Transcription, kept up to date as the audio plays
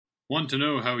Want to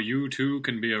know how you too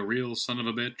can be a real son of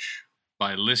a bitch?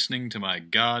 By listening to my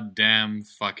goddamn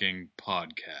fucking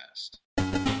podcast.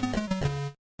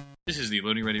 This is the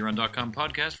LoadingReadyRun.com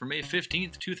podcast for May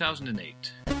 15th,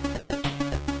 2008.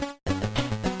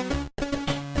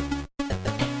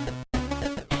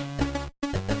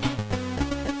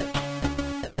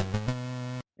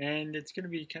 And it's going to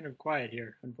be kind of quiet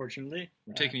here, unfortunately.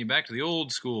 We're taking you back to the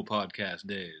old school podcast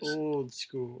days. Old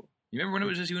school. You remember when it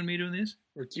was just you and me doing these?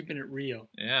 We're keeping it real.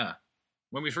 Yeah.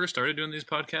 When we first started doing these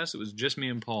podcasts, it was just me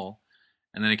and Paul.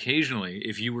 And then occasionally,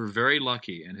 if you were very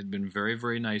lucky and had been very,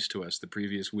 very nice to us the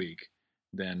previous week,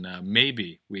 then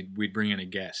maybe we'd bring in a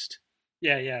guest.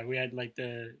 Yeah. We had like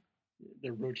the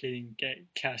rotating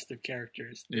cast of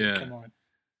characters that Yeah. would come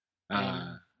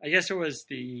on. I guess it was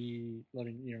the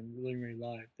Loading Ready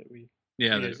Live that we...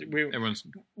 Yeah, everyone's...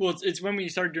 Well, it's when we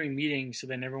started doing meetings, so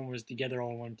then everyone was together all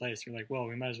in one place. We're like, well,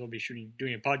 we might as well be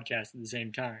doing a podcast at the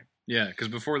same time. Yeah, because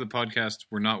before the podcasts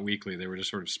were not weekly, they were just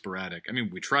sort of sporadic. I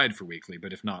mean, we tried for weekly,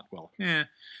 but if not, well, yeah.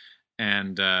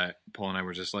 And Paul and I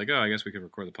were just like, oh, I guess we could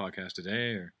record the podcast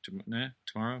today or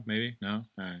tomorrow, maybe? No?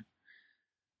 All right.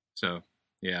 So,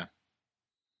 yeah.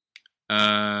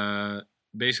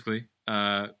 Basically,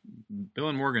 Bill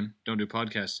and Morgan don't do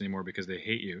podcasts anymore because they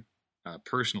hate you,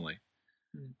 personally.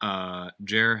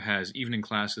 Jer has evening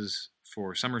classes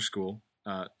for summer school.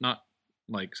 Not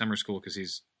like summer school because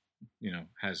he's,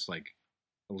 has like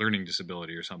a learning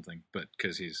disability or something, but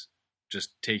because he's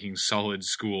just taking solid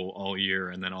school all year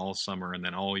and then all summer and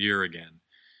then all year again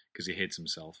because he hates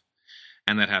himself.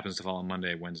 And that happens to fall on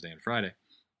Monday, Wednesday, and Friday.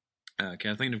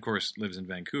 Kathleen, of course, lives in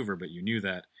Vancouver, but you knew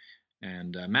that.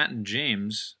 And Matt and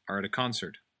James are at a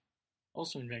concert.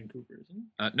 Also in Vancouver, isn't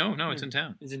it? No, it's in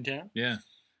town. It's in town? Yeah.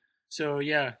 So,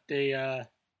 yeah, they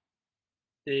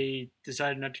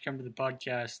decided not to come to the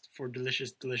podcast for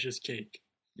delicious, delicious cake.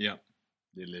 Yep.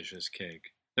 Delicious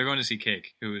cake. They're going to see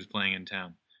Cake, who is playing in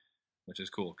town, which is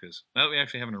cool, because now that we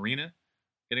actually have an arena,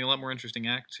 getting a lot more interesting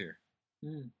acts here.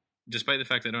 Despite the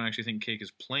fact that I don't actually think Cake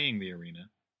is playing the arena.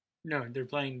 No, they're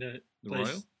playing the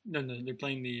Royal? No, they're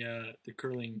playing the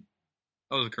curling...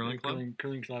 Oh, the curling club?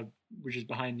 Curling club, which is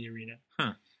behind the arena.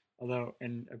 Huh. Although,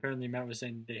 and apparently Matt was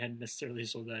saying they hadn't necessarily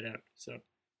sold that out. So,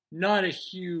 not a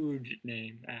huge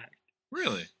name act.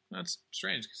 Really? That's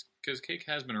strange, because Cake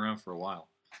has been around for a while.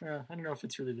 I don't know if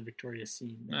it's really the Victoria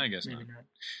scene. I guess maybe not.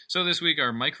 So this week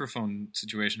our microphone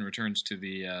situation returns to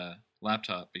the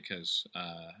laptop because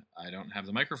I don't have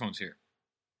the microphones here.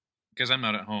 Because I'm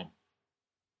not at home.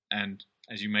 And,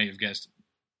 as you may have guessed,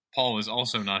 Paul is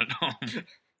also not at home.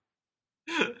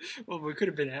 Well, we could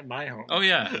have been at my home. Oh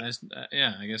yeah,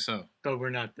 I guess so. But we're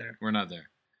not there. We're not there.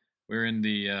 We're in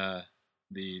the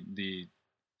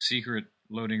secret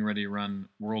Loading Ready Run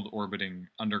world orbiting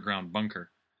underground bunker.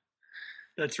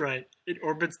 That's right. It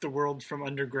orbits the world from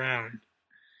underground.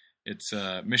 It's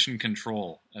mission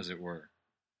control, as it were.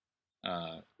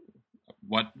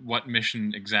 What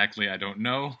mission exactly? I don't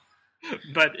know.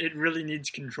 But it really needs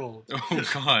control. Oh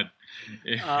God!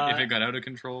 If it got out of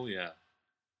control, yeah.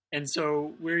 And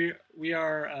so we'll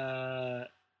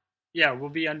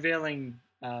be unveiling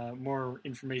more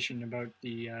information about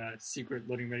the secret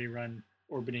Loading Ready Run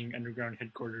orbiting underground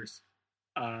headquarters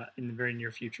in the very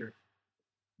near future.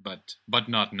 But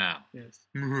not now. Yes.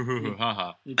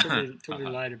 Haha. You totally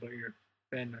lied about your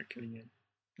band not cutting in.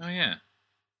 Oh yeah.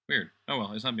 Weird. Oh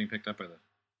well, it's not being picked up by the...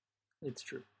 It's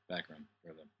true. Background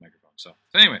or the microphone. So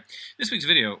anyway, this week's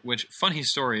video, which, funny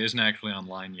story, isn't actually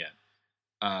online yet.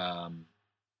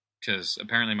 Because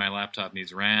apparently my laptop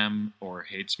needs RAM or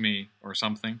hates me or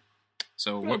something.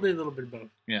 So probably a little bit of both.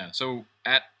 Yeah. So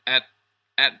at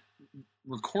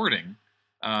recording,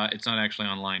 it's not actually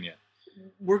online yet.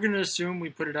 We're gonna assume we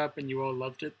put it up and you all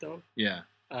loved it, though. Yeah.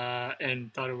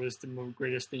 And thought it was the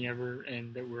greatest thing ever,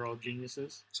 and that we're all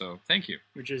geniuses. So thank you.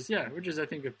 Which is I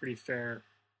think a pretty fair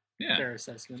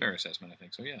assessment. Fair assessment, I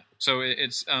think so. Yeah. So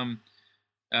it's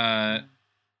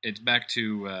back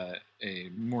to a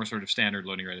more sort of standard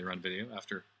Loading Ready Run video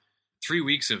after 3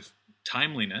 weeks of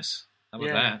timeliness. How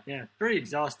about that? Yeah, very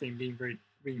exhausting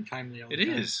being timely all the time.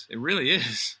 It is. It really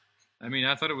is. I mean,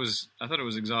 I thought it was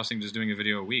exhausting just doing a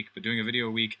video a week, but doing a video a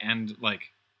week and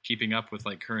like keeping up with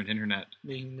like current internet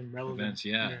making them relevant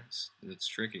events, it's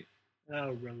tricky.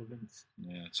 Oh, relevance.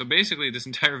 Yeah. So basically, this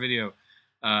entire video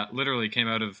literally came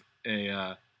out of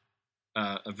a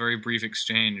very brief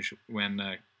exchange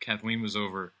when Kathleen was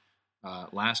over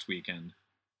last weekend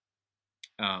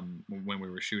when we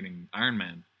were shooting Iron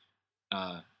Man,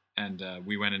 and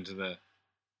we went into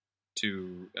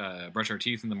to brush our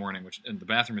teeth in the morning, and the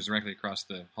bathroom is directly across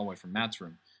the hallway from Matt's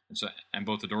room, and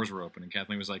both the doors were open, and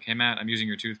Kathleen was like, "Hey Matt, I'm using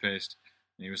your toothpaste,"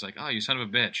 and he was like, "Oh, you son of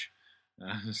a bitch,"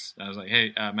 I was like,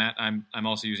 "Hey, Matt, I'm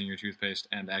also using your toothpaste,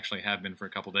 and actually have been for a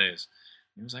couple days."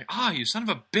 He was like, "Oh, you son of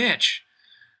a bitch!"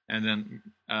 And then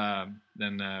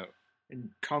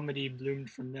and comedy bloomed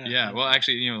from that. yeah. Well,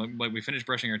 actually, like we finished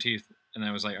brushing our teeth, and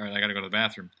I was like, "All right, I got to go to the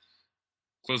bathroom."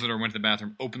 Closed the door, went to the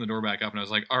bathroom, opened the door back up, and I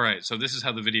was like, "All right, so this is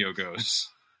how the video goes."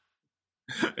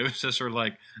 It was just sort of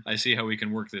like, I see how we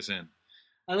can work this in.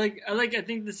 I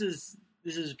think this is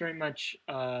very much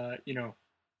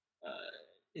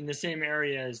in the same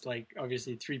area as like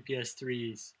obviously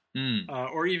 3PS3s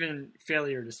or even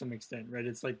Failure to some extent, right?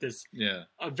 It's like this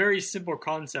a very simple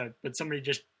concept, but somebody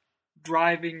just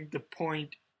driving the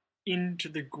point into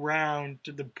the ground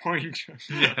to the point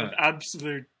of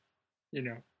absolute,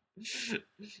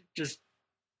 just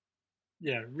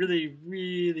really,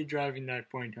 really driving that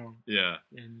point home. Yeah.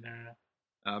 And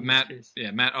Matt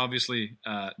obviously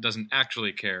doesn't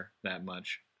actually care that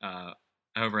much.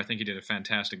 However, I think he did a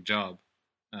fantastic job.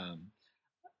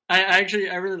 I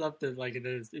really love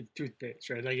it's toothpaste,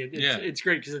 right? Like it's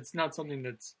great because it's not something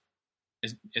that's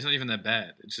it's not even that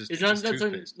bad. It's just not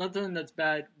something that's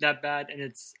bad, and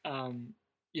it's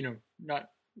not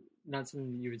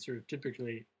something that you would sort of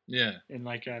typically in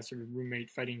like a sort of roommate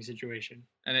fighting situation.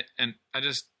 And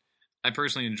I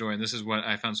personally enjoy, and this is what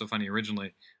I found so funny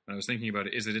originally when I was thinking about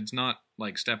it, is that it's not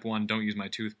like step 1, don't use my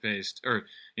toothpaste, or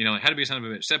like how to be a son of a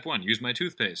bitch. Step 1, use my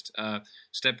toothpaste.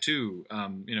 Step 2,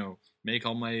 make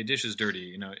all my dishes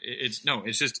dirty.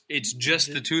 It's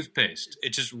just the toothpaste.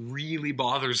 It just really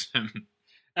bothers him.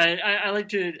 I like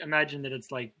to imagine that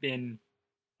it's like been,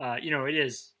 it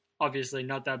is obviously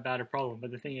not that bad a problem,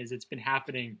 but the thing is, it's been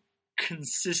happening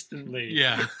consistently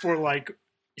for like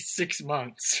 6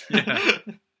 months. Yeah.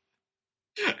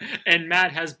 And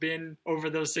Matt has been, over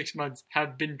those 6 months,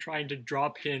 have been trying to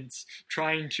drop hints,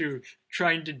 trying to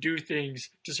do things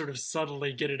to sort of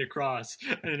subtly get it across.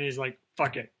 And then he's like,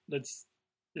 fuck it. Let's,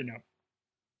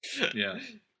 Yeah.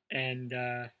 And,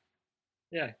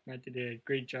 Matt did a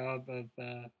great job of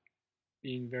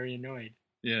being very annoyed.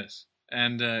 Yes.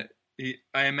 And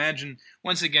I imagine,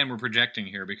 once again, we're projecting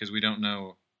here because we don't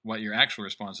know what your actual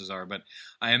responses are, but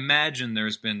I imagine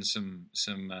there's been some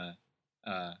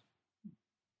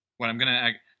what I'm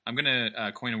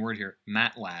gonna coin a word here,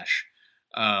 Mattlash.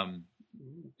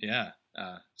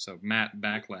 So Matt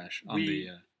backlash on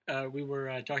we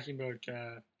were talking about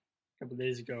a couple of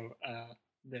days ago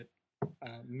that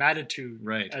Mattitude,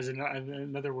 right, as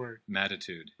another word.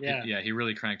 Mattitude. Yeah. He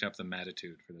really cranked up the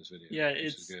Mattitude for this video. Yeah,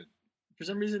 it's good. For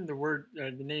some reason,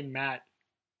 the name Matt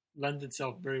lends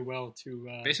itself very well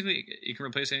to. Basically, you can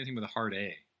replace anything with a hard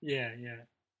A. Yeah.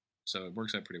 So it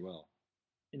works out pretty well.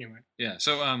 Anyway. Yeah.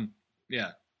 So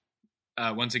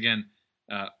once again,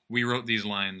 we wrote these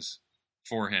lines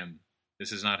for him.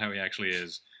 This is not how he actually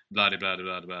is. Blah blah blah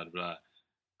blah blah blah.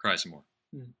 Cry some more.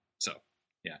 So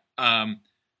yeah.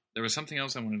 There was something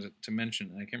else I wanted to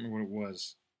mention. I can't remember what it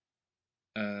was.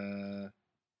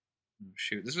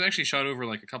 Shoot, this was actually shot over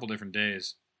like a couple different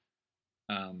days.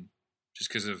 Just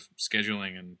because of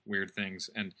scheduling and weird things,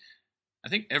 and I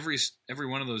think every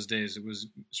one of those days it was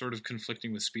sort of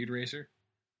conflicting with Speed Racer.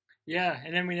 Yeah,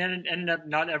 and then we ended up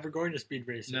not ever going to Speed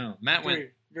Racer. No, Matt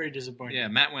went. Very disappointing. Yeah,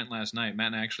 Matt went last night.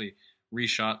 Matt actually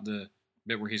reshot the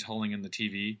bit where he's hauling in the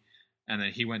TV, and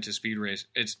then he went to Speed Race.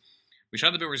 We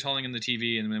shot the bit where he's hauling in the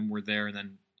TV, and then we're there, and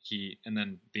then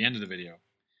the end of the video.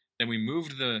 Then we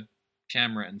moved the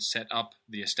camera and set up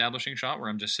the establishing shot where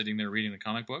I'm just sitting there reading the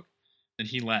comic book. Then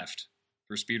he left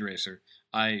for Speed Racer.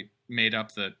 I made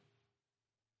up the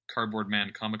Cardboard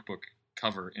Man comic book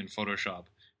cover in Photoshop,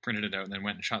 printed it out, and then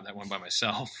went and shot that one by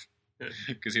myself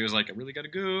because he was like, I really got to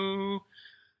go.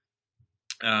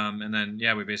 And then,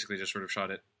 we basically just sort of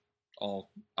shot it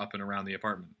all up and around the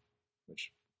apartment,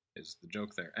 which is the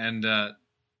joke there. And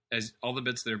as all the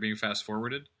bits that are being fast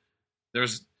forwarded,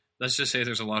 let's just say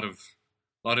there's a lot of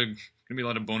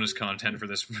bonus content for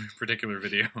this particular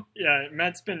video. Yeah,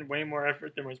 Matt spent way more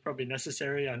effort than was probably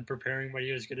necessary on preparing what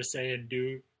he was going to say and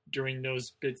do during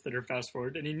those bits that are fast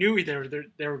forward, and he knew they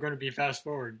were going to be fast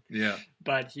forward. Yeah,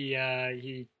 but he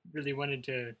really wanted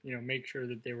to make sure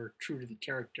that they were true to the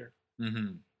character.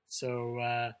 Mm-hmm.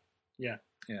 So yeah.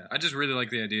 I just really like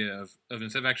the idea of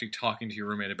instead of actually talking to your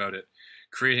roommate about it,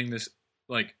 creating this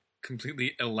like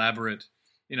completely elaborate.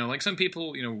 Like some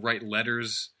people write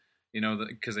letters.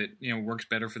 Because it works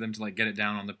better for them to like get it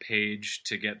down on the page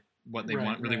to get what they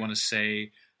want to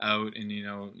say out,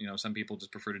 and some people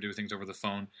just prefer to do things over the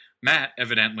phone. Matt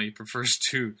evidently prefers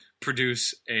to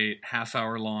produce a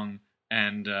half-hour long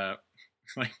and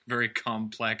like very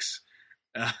complex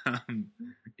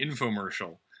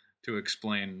infomercial to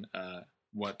explain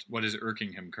what is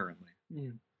irking him currently.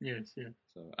 Yes.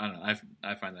 So I don't know.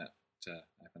 I find that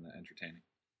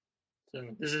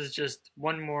So this is just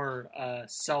one more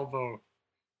salvo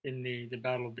in the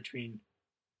battle between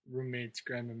roommates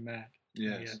Graham and Matt.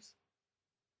 Yes.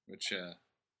 Which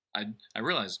I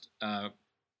realized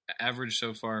average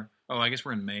so far. Oh, I guess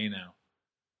we're in May now.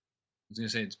 I was gonna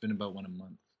say it's been about 1 a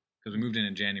month because we moved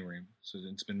in January, so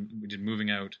we did moving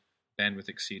out, bandwidth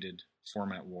exceeded,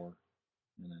 format war,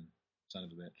 and then son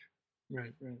of a bitch.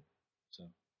 Right. So,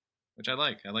 which I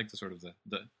like. I like the sort of the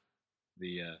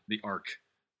arc.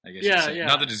 I guess. Yeah.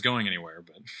 Not that it's going anywhere,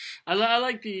 but I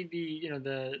like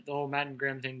the whole Matt and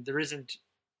Graham thing. There isn't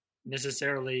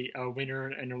necessarily a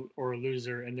winner or a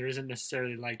loser, and there isn't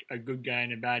necessarily like a good guy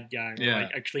and a bad guy, or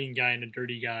like a clean guy and a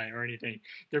dirty guy, or anything.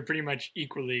 They're pretty much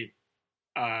equally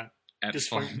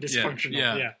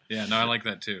dysfunctional. Yeah. No, I like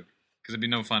that too, because it'd be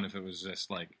no fun if it was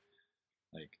just like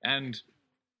and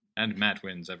Matt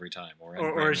wins every time,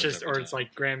 or it's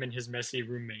like Graham and his messy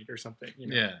roommate or something.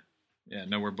 Yeah.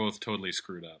 No, we're both totally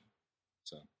screwed up.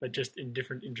 So, but just in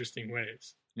different interesting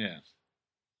ways. Yeah,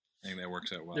 I think that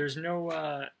works out well. There's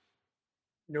no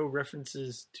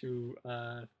references to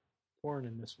porn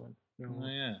in this one. No. Oh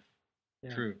yeah.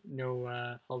 True.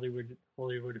 No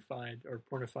Hollywoodified or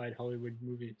pornified Hollywood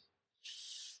movies.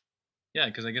 Yeah,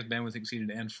 because I guess Bandwidth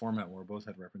Exceeded and Format War both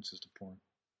had references to porn.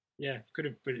 Yeah, could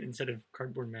have, but instead of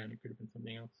Cardboard Man, it could have been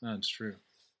something else. No, it's true.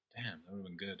 Damn, that would have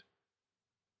been good.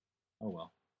 Oh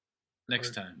well.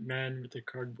 Next time. Man with a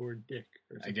cardboard dick.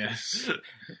 Or something. I guess.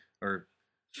 Or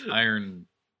Iron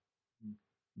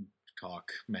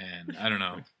Cock Man. I don't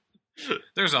know.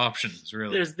 There's options,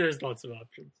 really. There's lots of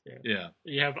options. Yeah.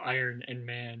 You have Iron and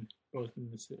Man both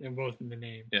in the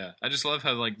name. Yeah, I just love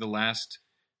how like the last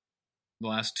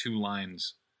 2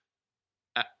 lines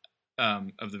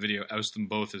of the video oust them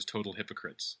both as total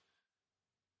hypocrites.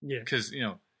 Yeah, because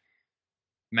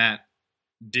Matt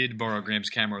did borrow Graham's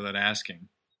camera without asking,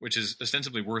 which is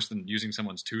ostensibly worse than using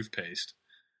someone's toothpaste.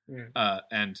 Yeah.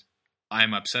 And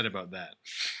I'm upset about that.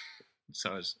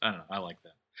 So I don't know. I like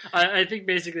that. I think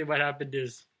basically what happened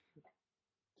is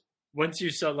once you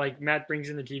saw, like, Matt brings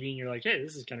in the TV and you're like, hey,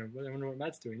 this is kind of, I wonder what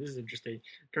Matt's doing. This is interesting.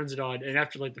 Turns it on. And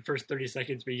after like the first 30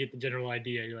 seconds where you get the general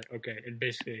idea, you're like, okay. And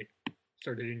basically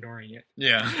started ignoring it.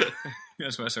 Yeah.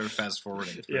 That's why I started fast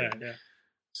forwarding. Yeah.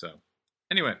 So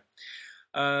anyway,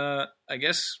 I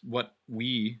guess what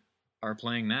we are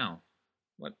playing now.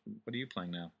 What are you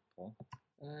playing now, Paul?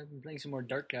 I've been playing some more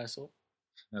Dark Castle.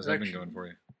 How's that been going for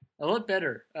you? A lot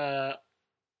better.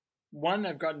 One,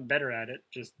 I've gotten better at it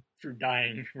just through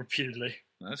dying repeatedly.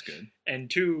 That's good. And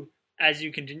 2, as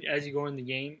you go in the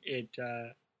game, it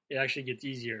actually gets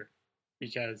easier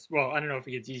because, well, I don't know if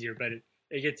it gets easier, but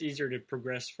it gets easier to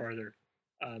progress farther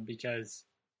because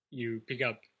you pick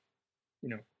up,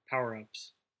 power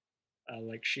ups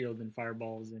like shield and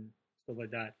fireballs and stuff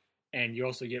like that, and you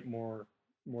also get more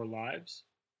lives.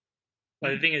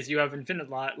 But the thing is, you have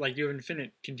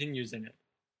infinite continues in it,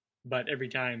 but every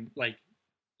time, like,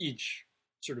 each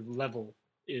sort of level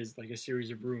is like a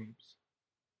series of rooms,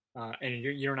 and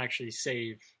you don't actually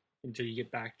save until you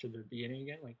get back to the beginning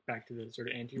again, like back to the sort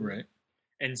of ante room. Right.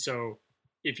 And so,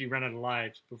 if you run out of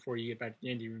lives before you get back to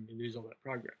the ante room, you lose all that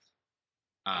progress.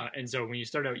 And so, when you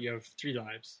start out, you have 3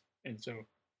 lives, and so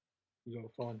you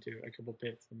fall into a couple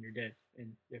pits, and you're dead,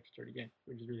 and you have to start again,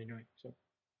 which is really annoying. So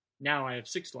now I have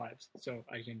 6 lives, so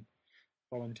I can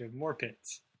fall into more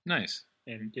pits. Nice.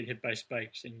 And get hit by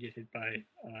spikes, and get hit by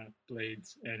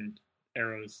blades, and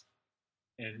arrows,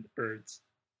 and birds,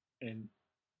 and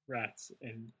rats,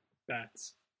 and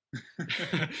bats,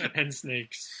 and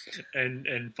snakes,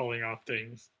 and falling off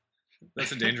things.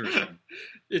 That's a dangerous one.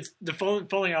 It's the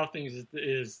falling off things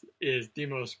is the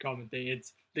most common thing.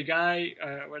 It's the guy.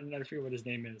 I forget what his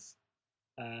name is,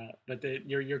 but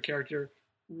your character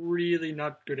really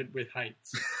not good with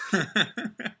heights.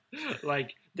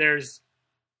 Like there's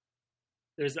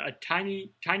a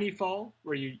tiny fall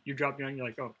where you drop down and you're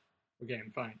like, oh, okay,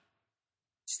 I'm fine.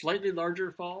 Slightly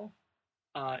larger fall,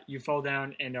 you fall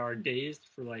down and are dazed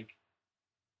for like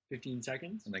 15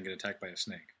 seconds. And then get attacked by a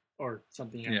snake. Or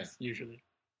something else, usually.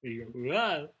 Where you go,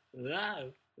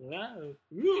 whoa.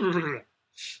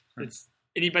 It's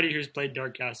anybody who's played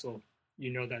Dark Castle,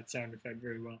 you know that sound effect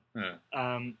very well. Yeah.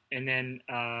 And then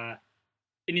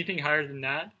anything higher than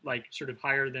that, like sort of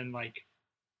higher than like,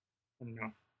 I don't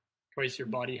know, twice your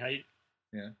body height.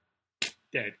 Yeah.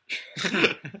 Dead.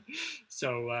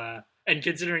 So, and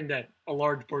considering that a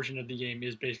large portion of the game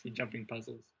is basically jumping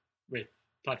puzzles with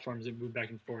platforms that move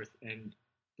back and forth and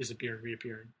disappear and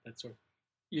reappear, that's so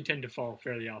you tend to fall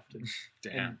fairly often.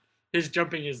 Damn. And his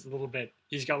jumping is a little bit,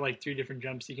 he's got like 3 different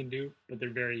jumps he can do, but they're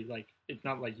very like, it's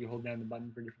not like you hold down the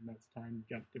button for different amounts of time to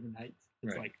jump different heights.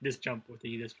 It's like this jump will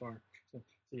take you this far. So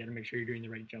So you got to make sure you're doing the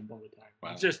right jump all the time.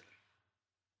 Wow.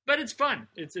 But it's fun.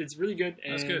 It's really good,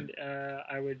 and That's good.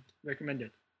 I would recommend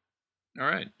it. All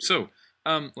right. So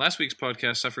last week's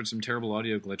podcast suffered some terrible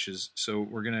audio glitches, so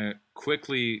we're gonna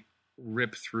we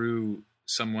through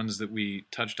some ones that we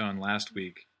touched on last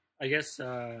week. I guess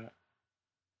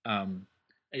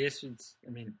it's. I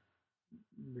mean,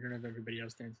 we don't have everybody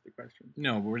else to answer the question.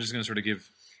 No, but we're just going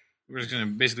to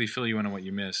basically fill you in on what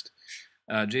you missed.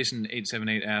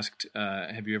 Jason878 asked,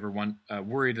 have you ever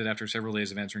worried that after several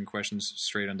days of answering questions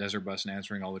straight on Desert Bus and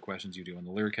answering all the questions you do on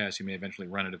the Lyricast, you may eventually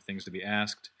run out of things to be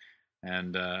asked?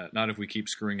 And not if we keep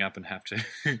screwing up and have to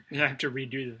have to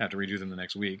redo them the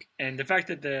next week. And the fact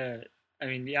that the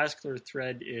Ask Lure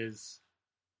thread is,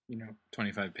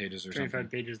 25 pages or 25 something.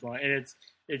 pages long, and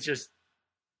it's just,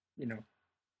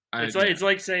 it's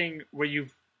like saying, will you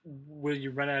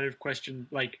run out of questions?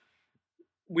 Like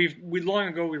we long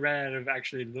ago we ran out of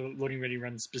actually Loading Ready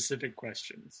Run specific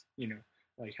questions.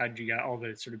 Like how did you get all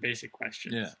the sort of basic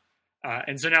questions? Yeah.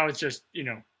 And so now it's just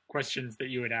questions that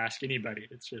you would ask anybody.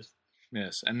 It's just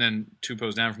yes, and then 2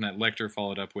 posts down from that, Lecter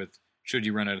followed up with, should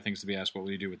you run out of things to be asked, what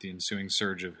will you do with the ensuing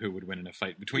surge of who would win in a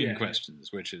fight between questions?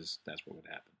 That's what would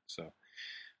happen. So,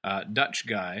 Dutch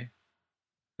guy,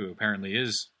 who apparently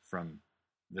is from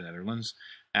the Netherlands,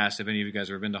 asked if any of you guys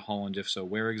have ever been to Holland. If so,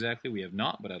 where exactly? We have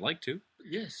not, but I'd like to.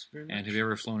 Yes, very much. And have you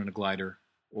ever flown in a glider?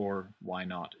 Or why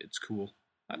not? It's cool.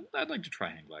 I'd like to try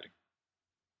hang gliding.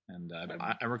 And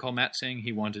I recall Matt saying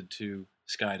he wanted to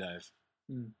skydive.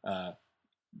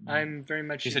 I'm very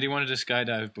much. He said he wanted to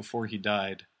skydive before he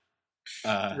died.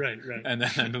 Right. And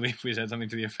then I believe we said something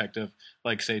to the effect of,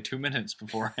 like, say, 2 minutes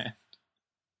beforehand.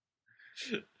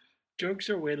 Jokes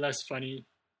are way less funny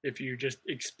if you just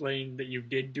explain that you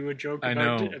did do a joke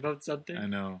about something. I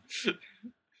know.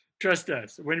 Trust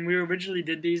us. When we originally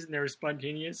did these and they were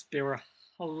spontaneous, they were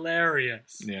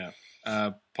hilarious. Yeah.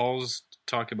 Paul's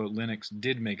talk about Linux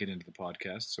did make it into the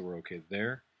podcast, so we're okay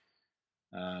there.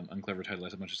 Unclever Title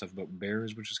has a bunch of stuff about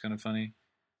bears, which is kind of funny.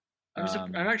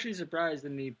 I'm actually surprised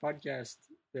in the podcast,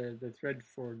 the thread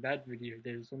for that video,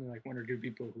 there's only like 1 or 2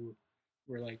 people who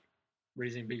were like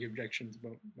raising big objections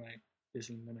about my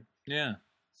dissing Linux. Yeah.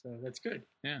 So that's good.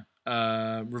 Yeah.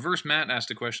 Reverse Matt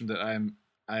asked a question that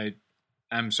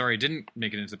I'm sorry didn't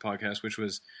make it into the podcast, which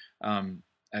was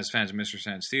as fans of Mr.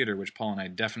 Science Theater, which Paul and I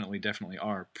definitely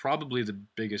are, probably the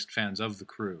biggest fans of the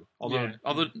crew. Although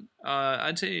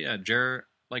I'd say Jer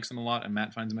likes them a lot and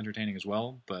Matt finds them entertaining as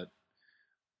well, but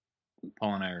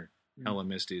Paul and I are hella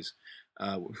Misties.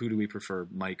 Who do we prefer,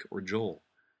 Mike or Joel?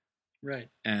 Right.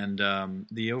 And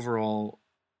my overall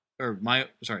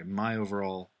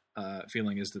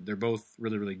feeling is that they're both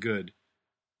really, really good.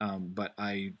 But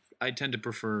I tend to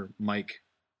prefer Mike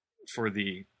for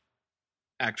the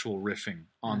actual riffing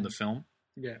on the film.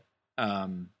 Yeah. For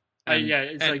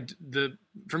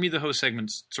me, the host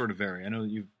segments sort of vary. I know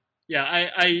that you. Yeah,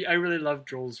 I really love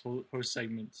Joel's host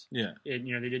segments. Yeah. And,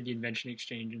 they did the Invention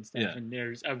Exchange and stuff, and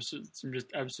there's some just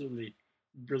absolutely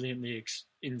brilliantly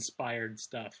inspired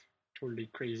stuff, totally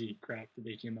crazy crap that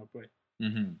they came up with.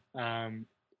 Mm-hmm.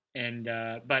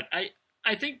 But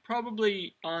I think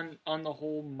probably on the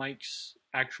whole, Mike's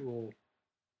actual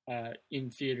in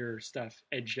theater stuff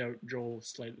edged out Joel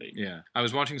slightly. Yeah, I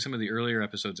was watching some of the earlier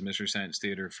episodes of Mystery Science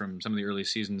Theater from some of the early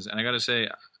seasons, and I got to say,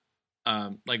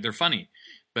 they're funny,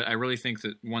 but I really think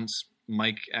that once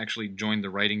Mike actually joined the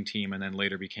writing team and then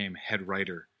later became head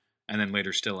writer, and then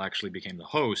later still actually became the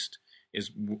host,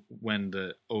 is when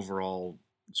the overall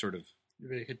sort of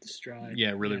really hit the stride.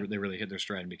 Yeah, they really hit their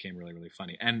stride and became really, really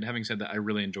funny. And having said that, I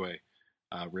really enjoy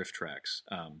riff tracks.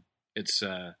 It's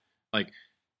like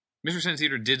Mr. Science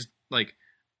Theater did, like,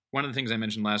 one of the things I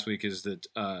mentioned last week is that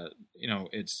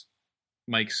it's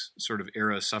Mike's sort of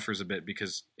era suffers a bit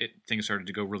because things started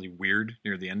to go really weird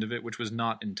near the end of it, which was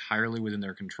not entirely within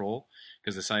their control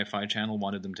because the Sci-Fi Channel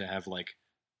wanted them to have like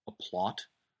a plot,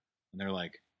 and they're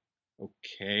like,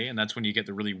 okay, and that's when you get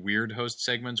the really weird host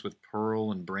segments with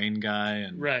Pearl and Brain Guy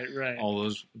and right all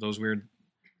those weird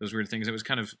things. It was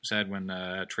kind of sad when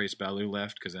Trace Ballou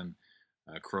left because then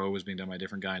Crow was being done by a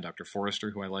different guy, and Dr. Forrester,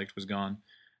 who I liked, was gone.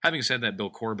 Having said that, Bill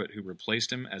Corbett, who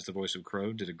replaced him as the voice of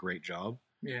Crow, did a great job.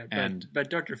 Yeah, but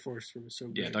Dr. Forrester was so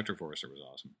good. Yeah, Dr. Forrester was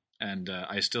awesome. And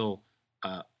I still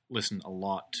listen a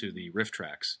lot to the riff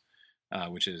tracks,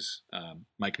 which is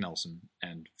Mike Nelson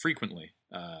and frequently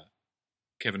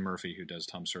Kevin Murphy, who does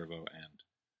Tom Servo, and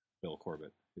Bill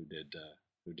Corbett, who did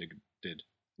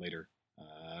later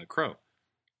Crow.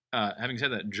 Having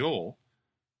said that, Joel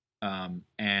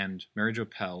and Mary Jo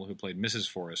Pell, who played Mrs.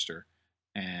 Forrester,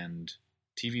 and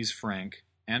TV's Frank,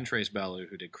 and Trace Ballou,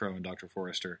 who did Crow and Dr.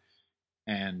 Forrester,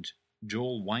 and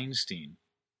Joel Weinstein,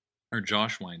 or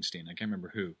Josh Weinstein, I can't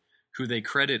remember who they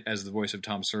credit as the voice of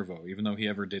Tom Servo, even though he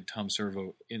ever did Tom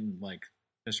Servo in like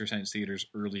Mystery Science Theater's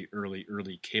early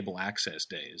cable access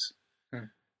days,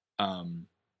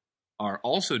 are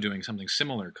also doing something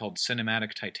similar called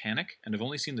Cinematic Titanic, and I've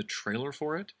only seen the trailer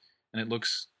for it, and it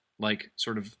looks like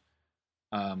sort of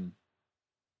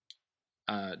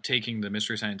taking the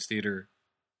Mystery Science Theater,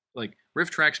 like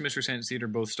Riff Tracks and Mystery Science Theater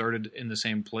both started in the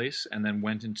same place and then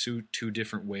went into two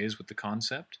different ways with the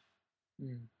concept.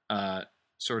 Yeah.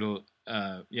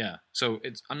 So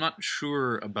I'm not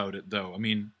sure about it though. I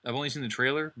mean, I've only seen the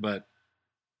trailer, but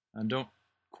I don't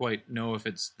quite know if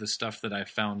it's the stuff that I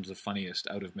found the funniest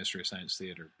out of Mystery Science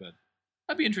Theater, but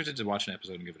I'd be interested to watch an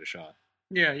episode and give it a shot.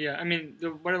 Yeah. I mean,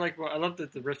 I love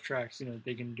that the Riff Tracks,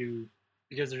 they can do,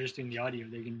 because they're just doing the audio,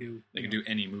 they can do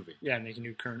any movie. Yeah, and they can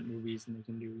do current movies, and they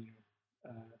can do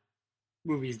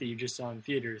movies that you just saw in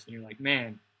theaters, and you're like,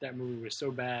 man, that movie was so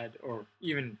bad, or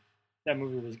even that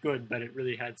movie was good, but it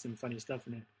really had some funny stuff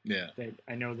in it. Yeah, that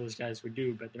I know those guys would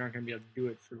do, but they're not going to be able to do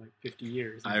it for like 50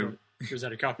 years. It was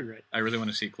out of copyright. I really want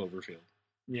to see Cloverfield.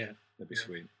 Yeah, that'd be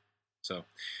sweet. So,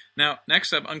 now,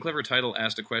 next up, Unclever Title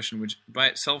asked a question which by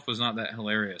itself was not that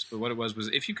hilarious, but what it was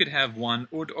if you could have one,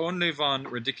 or only one,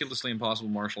 ridiculously impossible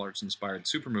martial arts-inspired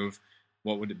super move,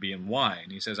 what would it be and why?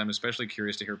 And he says, I'm especially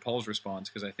curious to hear Paul's response,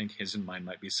 because I think his and mine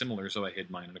might be similar, so I hid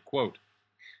mine in a quote.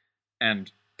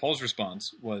 And Paul's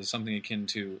response was something akin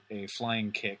to a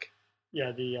flying kick.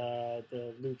 Yeah, the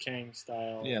Liu Kang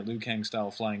style. Yeah, Liu Kang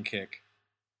style flying kick.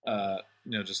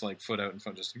 Just like foot out in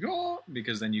front, just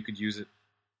because then you could use it.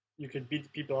 You could beat the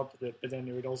people up with it, but then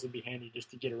it would also be handy just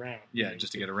to get around. Yeah,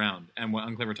 just to get around. And what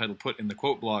Unclever Title put in the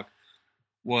quote block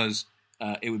was,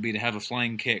 it would be to have a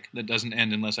flying kick that doesn't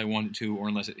end unless I want it to, or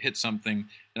unless it hits something.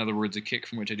 In other words, a kick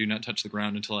from which I do not touch the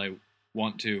ground until I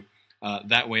want to.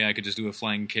 That way I could just do a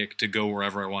flying kick to go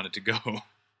wherever I want it to go.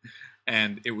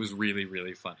 And it was really,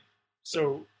 really funny.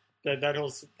 So that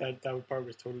part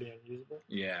was totally unusable?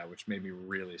 Yeah, which made me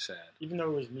really sad. Even though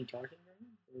it was me talking about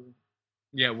it?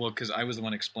 Yeah, well, because I was the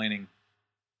one explaining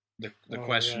the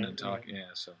question and talking. Yeah,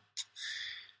 so.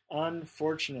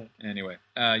 Unfortunate. Anyway,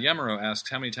 Yamaro asks,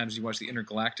 how many times did you watch the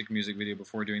Intergalactic music video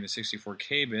before doing the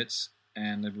 64K bits?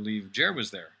 And I believe Jer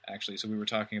was there, actually. So we were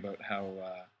talking about how,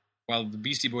 while the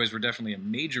Beastie Boys were definitely a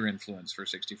major influence for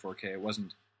 64K, it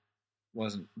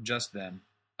wasn't just them.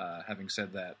 Having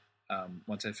said that,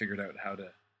 once I figured out how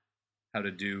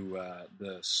to do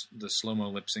the slow-mo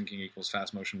lip-syncing equals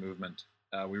fast motion movement,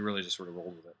 we really just sort of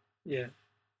rolled with it.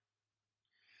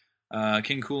 Yeah.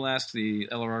 King Cool asks, the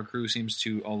LRR crew seems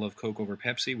to all love Coke over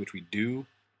Pepsi, which we do.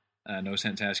 No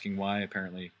sense asking why.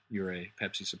 Apparently, you're a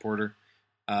Pepsi supporter.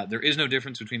 There is no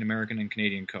difference between American and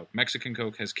Canadian Coke. Mexican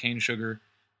Coke has cane sugar,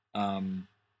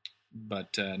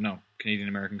 but no, Canadian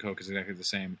American Coke is exactly the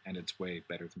same, and it's way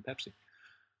better than Pepsi.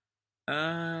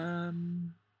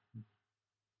 I'm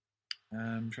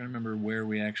trying to remember where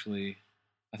we actually...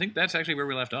 I think that's actually where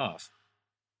we left off.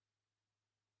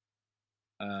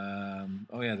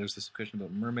 There's this question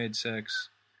about mermaid sex,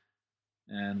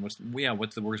 and what's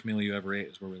the worst meal you ever ate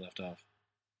is where we left off.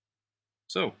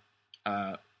 So,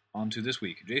 on to this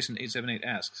week. Jason878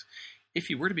 asks, if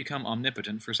you were to become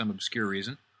omnipotent for some obscure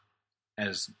reason,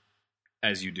 as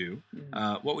you do,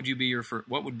 what would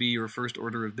be your first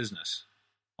order of business?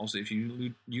 Also, if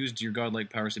you used your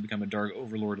godlike powers to become a dark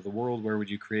overlord of the world, where would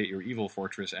you create your evil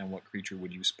fortress, and what creature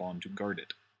would you spawn to guard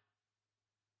it?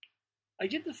 I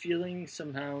get the feeling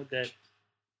somehow that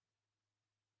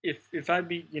if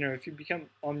you become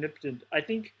omnipotent, I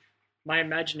think my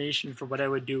imagination for what I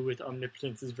would do with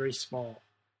omnipotence is very small.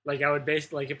 Like I would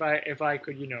if I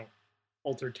could,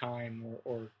 alter time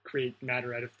or create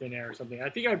matter out of thin air or something, I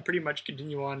think I would pretty much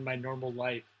continue on my normal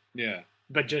life. Yeah.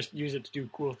 But just use it to do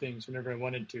cool things whenever I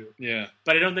wanted to. Yeah.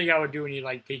 But I don't think I would do any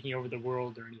taking over the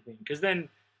world or anything. Because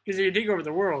if you take over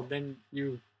the world, then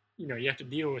you have to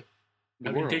deal with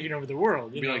taking over the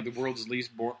world. It'd be like the world's least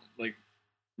the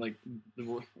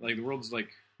world's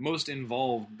most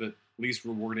involved but least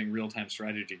rewarding real-time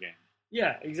strategy game.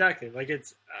 Yeah, exactly. Like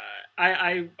it's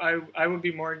I would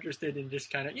be more interested in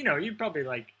just kind of you'd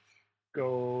probably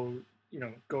go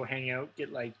hang out,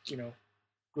 get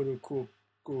go to cool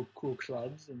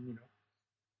clubs and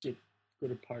go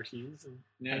to parties and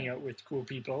hang out with cool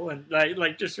people and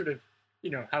just sort of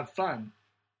have fun.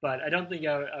 But I don't think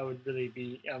I would really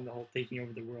be on the whole taking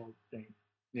over the world thing.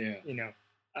 Yeah.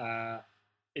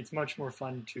 It's much more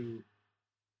fun to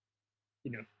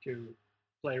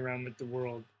play around with the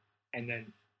world and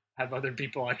then have other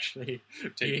people actually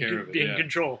be in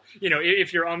control.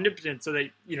 If you're omnipotent, so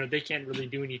that they can't really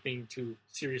do anything to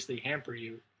seriously hamper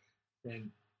you,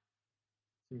 then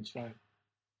it seems fine.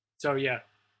 So yeah,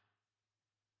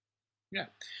 Yeah.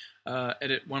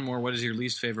 Edit one more. What is your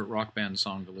least favorite rock band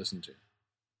song to listen to?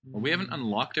 Well, we haven't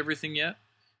unlocked everything yet,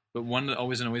 but one that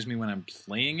always annoys me when I'm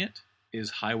playing it is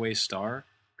Highway Star,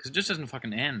 because it just doesn't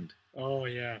fucking end. Oh,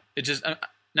 yeah. It just...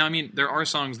 now, I mean, there are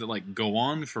songs that, like, go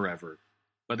on forever,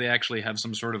 but they actually have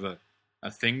some sort of a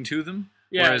thing to them.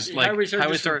 Yeah, whereas, like,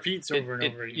 Highway Star repeats over and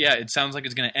over again. Yeah, it sounds like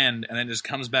it's going to end, and then it just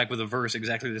comes back with a verse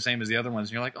exactly the same as the other ones,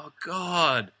 and you're like, oh,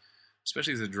 God!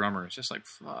 Especially as a drummer. It's just like,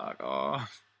 fuck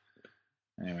off.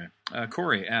 Anyway,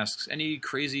 Corey asks, any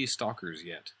crazy stalkers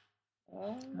yet?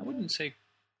 I wouldn't say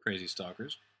crazy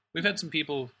stalkers. We've had some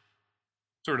people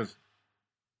sort of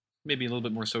maybe a little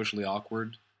bit more socially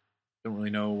awkward. Don't really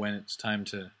know when it's time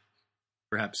to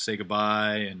perhaps say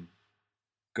goodbye and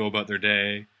go about their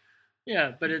day.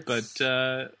 Yeah, but it's... But,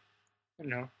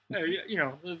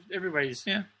 everybody's...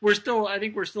 Yeah. I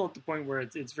think we're still at the point where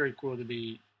it's very cool to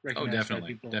be recognized by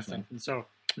people. Definitely. And so...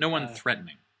 No one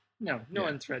threatening. No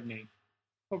one threatening.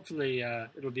 Hopefully,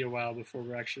 it'll be a while before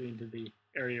we're actually into the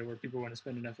area where people want to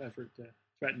spend enough effort to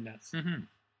threaten us. Mm-hmm.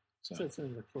 So that's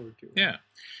something to look forward to. Yeah.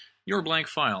 Your Blank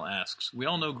File asks, we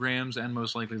all know Graham's and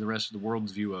most likely the rest of the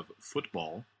world's view of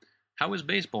football. How is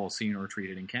baseball seen or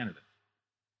treated in Canada?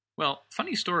 Well,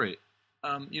 funny story.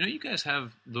 You guys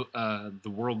have the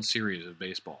World Series of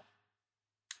baseball.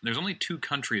 There's only 2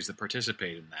 countries that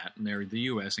participate in that, and they're the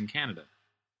U.S. and Canada.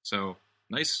 So,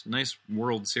 nice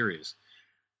World Series.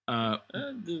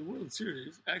 The World Series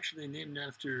is actually named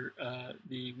after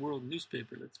the World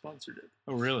newspaper that sponsored it.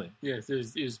 Oh, really? Yes, it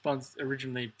was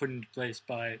originally put into place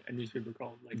by a newspaper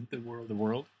called The World. The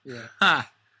World? Yeah.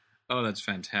 Ha! Oh, that's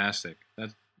fantastic.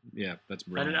 That's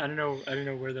brilliant. I don't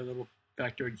know where that little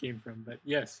factoid came from, but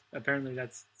yes, apparently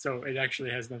that's so. It actually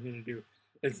has nothing to do.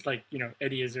 It's like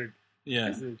Eddie Izzard.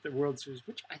 Yeah, the World Series,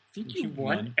 which I think he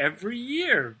won every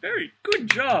year. Very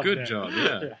good job. Good job,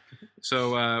 yeah.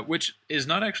 So, which is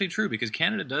not actually true because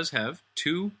Canada does have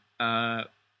 2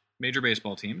 major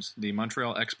baseball teams: the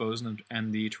Montreal Expos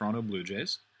and the Toronto Blue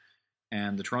Jays.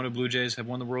 And the Toronto Blue Jays have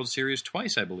won the World Series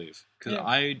twice, I believe. Because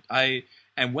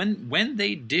and when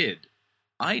they did,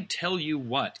 I tell you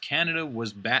what, Canada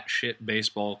was batshit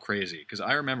baseball crazy. Because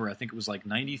I remember, I think it was like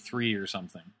 '93 or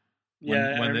something.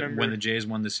 When the Jays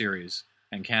won the series,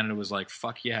 and Canada was like,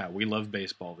 fuck yeah, we love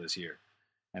baseball this year.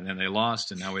 And then they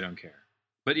lost, and now we don't care.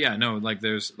 But yeah, no,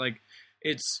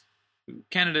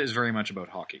 Canada is very much about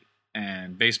hockey,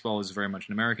 and baseball is very much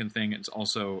an American thing. It's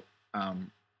also,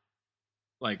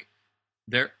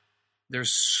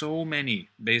 there's so many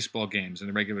baseball games in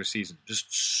the regular season, just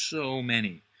so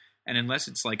many. And unless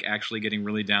it's like actually getting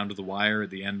really down to the wire at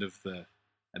the end of the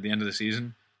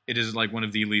season, it is like one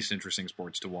of the least interesting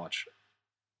sports to watch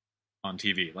on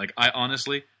TV. Like, I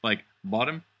honestly,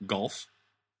 bottom, golf,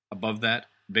 above that,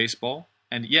 baseball,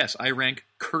 and yes, I rank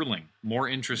curling more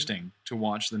interesting to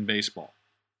watch than baseball.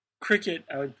 Cricket,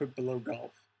 I would put below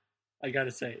golf. I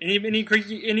gotta say, any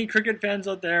cricket fans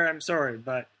out there, I'm sorry,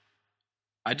 but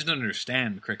I just don't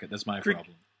understand cricket. That's my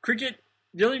problem. Cricket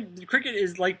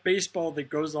is like baseball that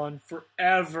goes on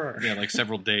forever. Yeah, like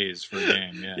several days for a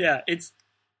game. Yeah, yeah,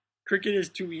 cricket is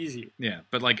too easy. Yeah,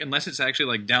 but unless it's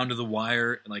actually down to the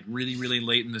wire, really, really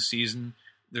late in the season,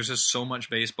 there's just so much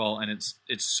baseball, and it's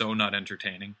so not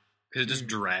entertaining because it just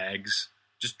drags.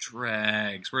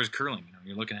 Whereas curling,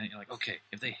 you're looking at it, you're like, okay,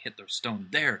 if they hit the stone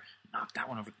there, knock that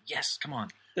one over. Yes, come on.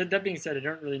 That being said, I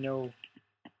don't really know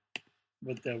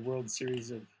what the World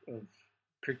Series of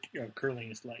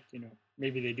curling is like.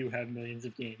 Maybe they do have millions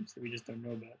of games that we just don't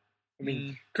know about. I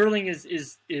mean, curling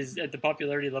is at the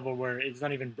popularity level where it's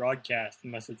not even broadcast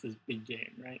unless it's this big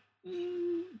game, right?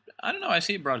 I don't know. I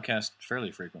see it broadcast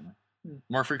fairly frequently.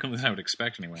 More frequently than I would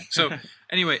expect, anyway. So,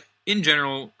 anyway, in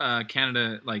general,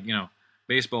 Canada,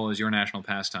 baseball is your national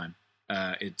pastime.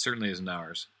 It certainly isn't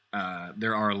ours.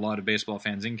 There are a lot of baseball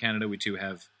fans in Canada. We do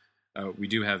have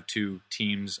 2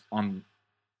 teams on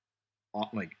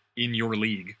in your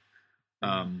league.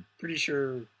 Pretty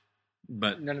sure.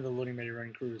 But none of the Loading Ready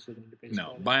Run crews are into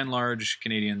baseball. No, by and large,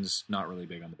 Canadians not really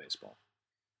big on the baseball,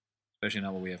 especially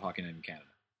not when we have Hockey Night in Canada.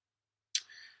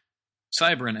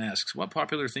 Cybrin asks, what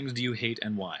popular things do you hate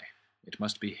and why? It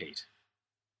must be hate.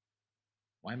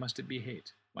 Why must it be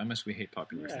hate? Why must we hate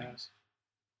popular things?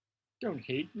 Don't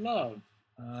hate, love.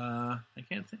 I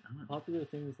can't think. Popular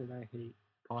things that I hate.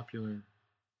 Popular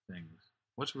things.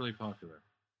 What's really popular?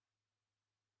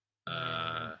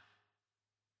 I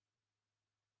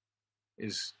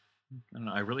don't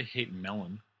know. I really hate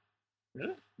melon.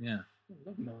 Really? Yeah. I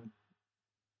love melon.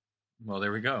 Well,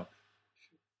 there we go.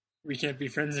 We can't be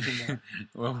friends anymore.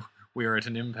 Well, we are at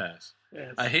an impasse.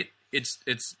 Yes. I hate it's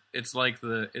like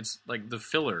the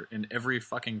filler in every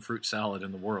fucking fruit salad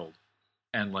in the world,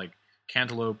 and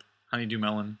cantaloupe, honeydew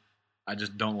melon. I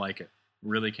just don't like it.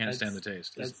 Really can't stand the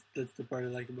taste. That's the part I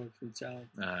like about fruit salad.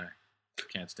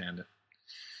 Can't stand it.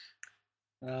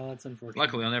 Well, that's unfortunate.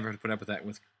 Luckily, I'll never have to put up with that.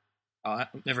 I'll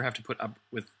never have to put up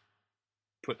with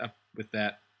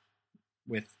that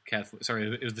with Kathleen.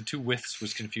 Sorry, it was the two withs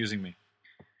was confusing me.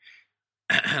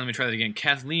 Let me try that again.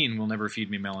 Kathleen will never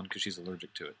feed me melon because she's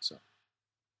allergic to it. So,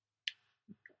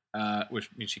 which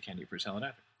means she can't eat fruit salad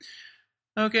after.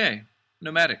 Okay,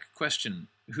 nomadic question: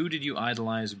 who did you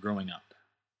idolize growing up?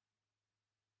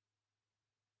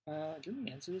 Didn't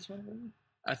we answer this one already?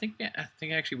 I think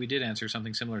actually we did answer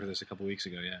something similar to this a couple weeks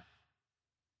ago. Yeah.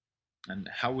 And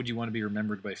how would you want to be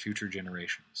remembered by future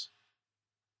generations?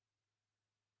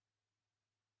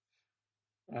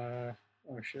 Oh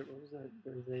shit! What was that?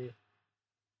 There was a.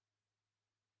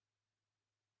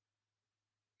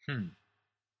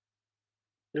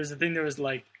 There's a thing that was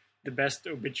like the best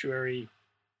obituary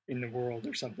in the world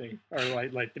or something, or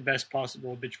like the best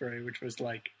possible obituary, which was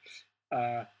like,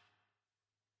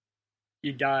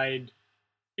 he died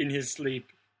in his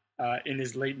sleep, in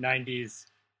his late 90s,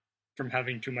 from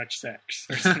having too much sex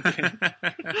or something.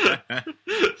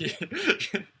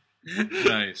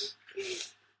 Nice.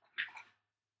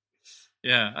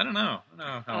 Yeah, I don't know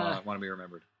how I want to be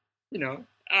remembered.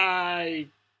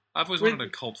 I've always wanted a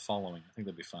cult following. I think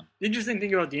that'd be fun. The interesting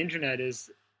thing about the internet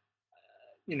is,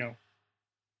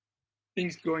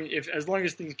 things going, as long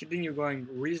as things continue going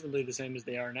reasonably the same as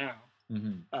they are now,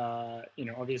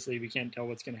 obviously we can't tell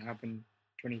what's going to happen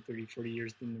 20, 30, 40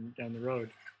 years down the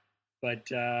road. But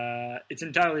it's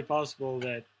entirely possible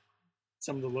that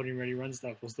some of the loading ready run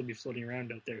stuff will still be floating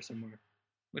around out there somewhere.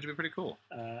 Which would be pretty cool.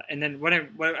 And then what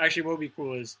would be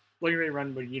cool is loading ready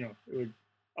run, but it would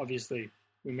obviously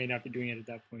we may not be doing it at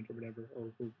that point or whatever,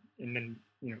 and then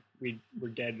we're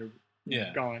dead or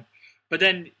gone. But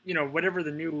then whatever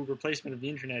the new replacement of the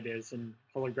internet is and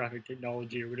holographic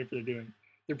technology or whatever they're doing,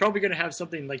 they're probably going to have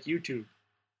something like YouTube.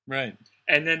 Right.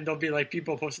 And then there'll be like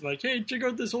people posting like, "Hey, check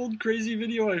out this old crazy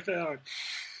video I found."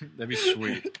 That'd be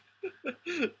sweet.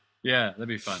 Yeah, that'd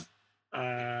be fun.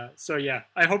 So yeah,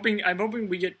 I'm hoping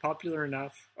we get popular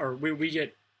enough, or we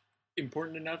get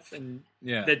important enough, and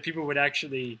that people would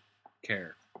actually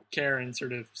care and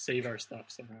sort of save our stuff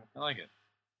somehow. I like it.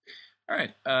 All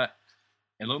right.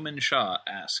 Elomin Shah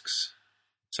asks,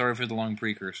 sorry for the long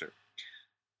precursor.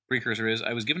 Precursor is,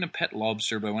 I was given a pet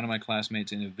lobster by one of my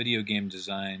classmates in a video game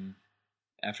design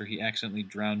after he accidentally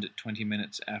drowned it 20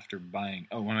 minutes after buying.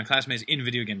 Oh, one of my classmates in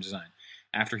video game design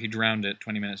after he drowned it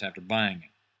 20 minutes after buying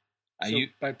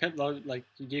it. By pet like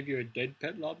he gave you a dead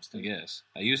pet lobster? Yes.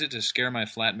 I use it to scare my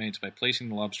flatmates by placing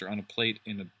the lobster on a plate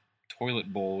in a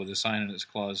toilet bowl with a sign on its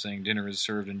claws saying, "Dinner is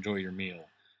served, enjoy your meal.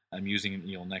 I'm using an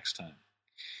eel next time."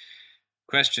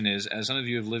 Question is, as some of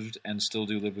you have lived and still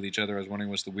do live with each other, I was wondering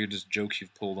what's the weirdest joke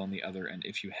you've pulled on the other, and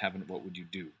if you haven't, what would you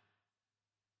do?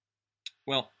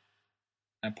 Well,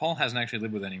 Paul hasn't actually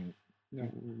lived with any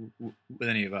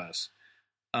of us.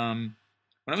 When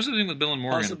I was living with Bill and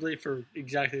Morgan... Possibly for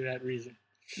exactly that reason.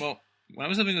 Well, when I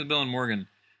was living with Bill and Morgan,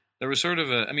 there was sort of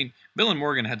Bill and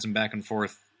Morgan had some back and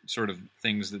forth sort of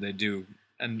things that they do,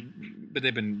 but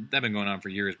they've been going on for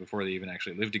years before they even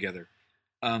actually lived together.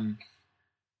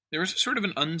 There was sort of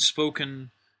an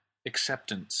unspoken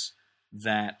acceptance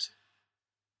that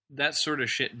sort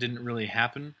of shit didn't really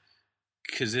happen,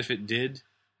 because if it did,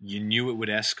 you knew it would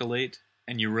escalate,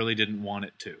 and you really didn't want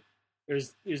it to. It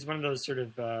was one of those sort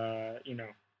of,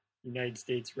 United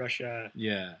States, Russia,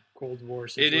 Cold War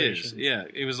situations. It is, yeah.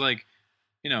 It was like,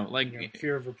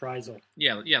 fear of reprisal.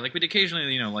 Yeah, like we'd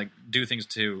occasionally, do things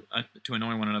to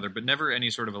annoy one another, but never any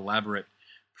sort of elaborate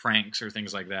pranks or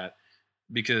things like that,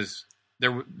 because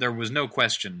there was no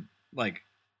question, like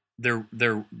there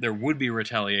would be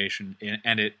retaliation,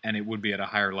 and it would be at a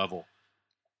higher level.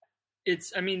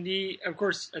 Of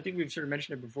course, I think we've sort of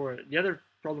mentioned it before. The other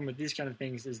problem with these kind of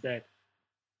things is that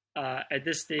at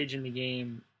this stage in the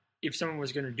game, if someone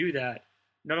was going to do that,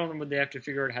 not only would they have to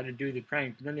figure out how to do the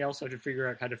prank, but then they also have to figure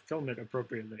out how to film it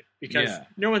appropriately. Because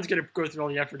no one's going to go through all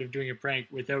the effort of doing a prank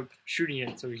without shooting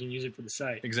it so we can use it for the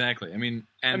site. Exactly.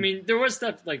 There was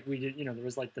stuff like we did, there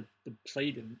was like the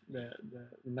plate and the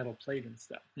metal plate and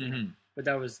stuff. Mm-hmm. But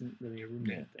that wasn't really a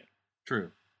roommate thing.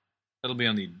 True. That'll be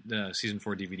on the Season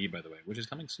 4 DVD, by the way, which is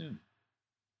coming soon.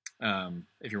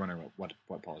 If you're wondering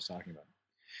what Paul is talking about.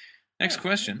 Next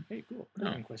question. Hey, cool.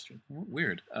 Question.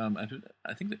 Weird. I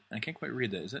think that I can't quite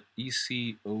read that. Is that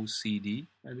ECOCD?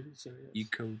 I believe so, yes.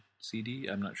 ECOCD?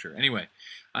 I'm not sure. Anyway,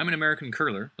 I'm an American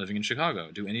curler living in Chicago.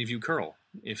 Do any of you curl?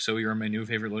 If so, you're my new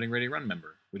favorite Loading Ready Run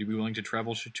member. Would you be willing to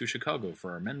travel to Chicago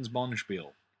for our men's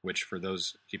Bonspiel, which, for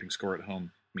those keeping score at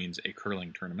home, means a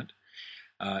curling tournament?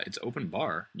 It's open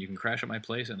bar. You can crash at my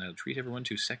place, and I'll treat everyone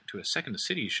to a Second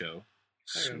City show.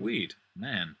 Sweet.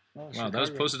 Man. Oh, wow, Chicago. That was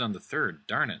posted on the 3rd.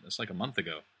 Darn it. That's like a month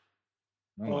ago.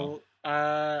 Oh,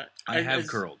 well. I have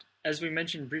curled. As we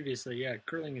mentioned previously, yeah,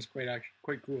 curling is quite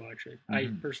cool, actually. Mm-hmm. I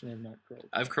personally have not curled.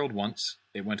 I've curled once.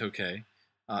 It went okay.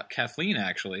 Kathleen,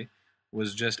 actually,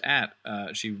 was just at,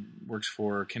 she works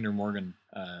for Kinder Morgan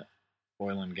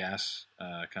oil and gas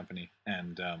company,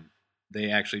 and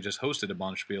they actually just hosted a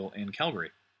Bonspiel in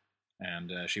Calgary.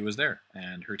 And she was there,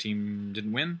 and her team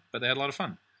didn't win, but they had a lot of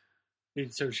fun.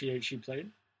 So she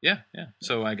played? Yeah.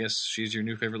 So I guess she's your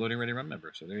new favorite Loading Ready Run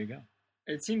member, so there you go.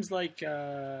 It seems like,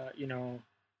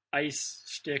 ice,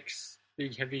 sticks,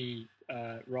 big heavy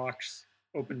rocks,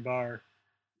 open bar,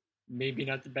 maybe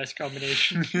not the best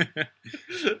combination.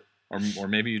 or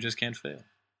maybe you just can't fail.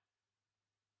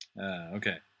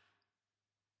 Okay.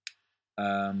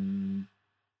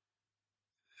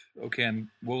 Okay,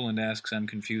 Woland asks, I'm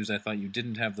confused. I thought you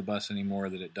didn't have the bus anymore,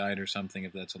 that it died or something.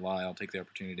 If that's a lie, I'll take the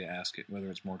opportunity to ask it whether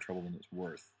it's more trouble than it's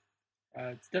worth.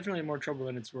 It's definitely more trouble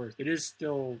than it's worth. It is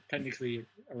still technically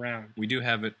around. We do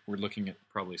have it. We're looking at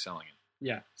probably selling it.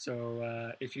 Yeah,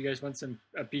 so if you guys want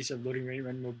a piece of Loading Ready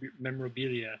Run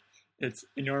memorabilia, it's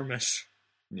enormous.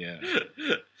 Yeah.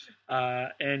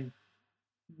 And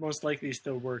most likely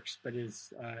still works, but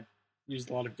is used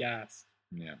a lot of gas.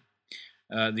 Yeah.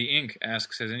 The Ink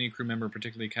asks, has any crew member,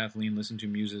 particularly Kathleen, listened to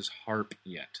Muse's Harp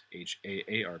yet?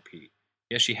 Haarp.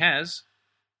 Yes, she has.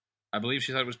 I believe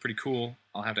she thought it was pretty cool.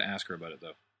 I'll have to ask her about it,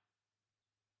 though.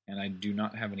 And I do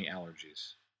not have any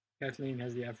allergies. Kathleen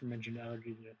has the aforementioned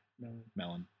allergy to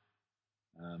melon.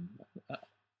 I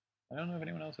don't know if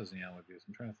anyone else has any allergies.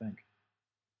 I'm trying to think.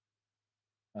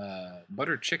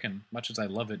 Butter chicken, much as I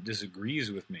love it, disagrees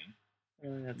with me.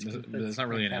 That's not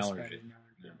really an allergy.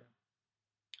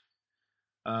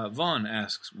 Vaughn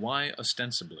asks, why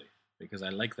ostensibly? Because I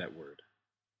like that word.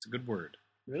 It's a good word.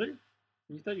 Really?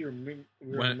 You thought you were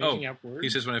making up words? He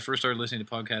says, when I first started listening to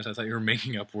podcasts, I thought you were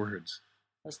making up words.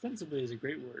 Ostensibly is a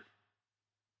great word.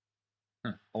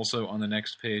 Huh. Also, on the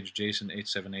next page,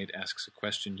 Jason878 asks a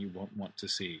question you won't want to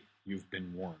see. You've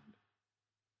been warned.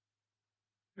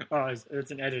 Oh,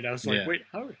 it's an edit. I was like, wait,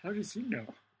 how does he know?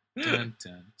 Dun,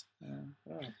 dun.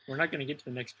 We're not going to get to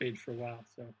the next page for a while,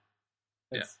 so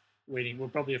that's waiting. We'll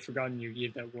probably have forgotten you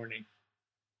gave that warning.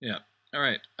 Yeah. All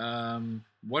right.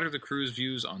 What are the crew's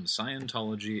views on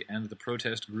Scientology and the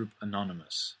protest group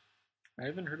Anonymous? I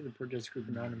haven't heard of the protest group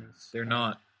Anonymous. They're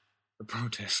not a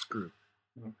protest group.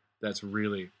 No. That's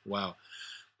really, wow.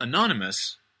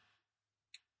 Anonymous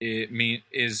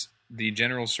is the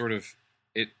general sort of,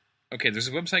 okay, there's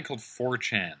a website called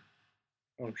 4chan.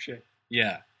 Oh, shit.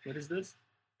 Yeah. What is this?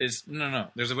 No.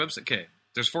 There's a website, okay,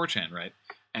 there's 4chan, right?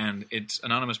 And it's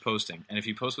anonymous posting. And if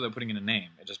you post without putting in a name,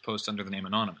 it just posts under the name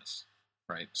Anonymous,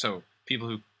 right? So people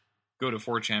who go to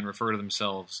 4chan refer to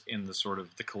themselves in the sort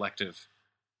of the collective,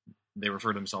 they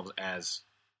refer to themselves as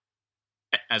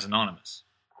Anonymous.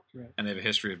 Right. And they have a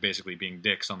history of basically being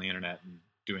dicks on the internet and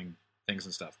doing things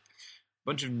and stuff. A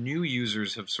bunch of new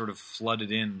users have sort of flooded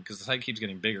in, because the site keeps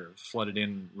getting bigger, flooded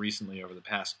in recently over the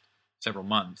past several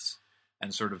months,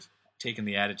 and sort of taken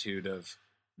the attitude of,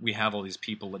 we have all these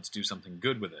people, let's do something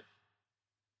good with it.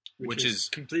 Which is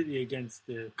completely against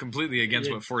what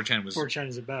 4chan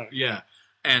is about. Yeah.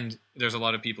 And there's a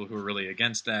lot of people who are really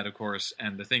against that, of course.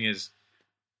 And the thing is,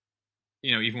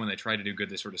 even when they try to do good,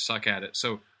 they sort of suck at it.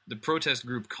 So the protest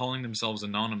group calling themselves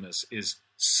Anonymous is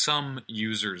some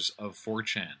users of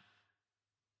 4chan.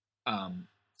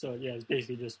 So yeah, it's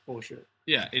basically just bullshit.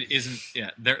 Yeah, it isn't.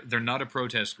 Yeah, they're not a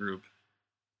protest group.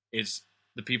 It's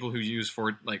the people who use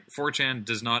 4chan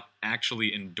does not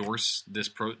actually endorse these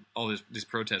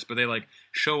protests, but they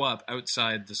show up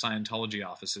outside the Scientology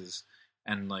offices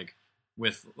and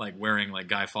with wearing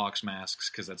Guy Fawkes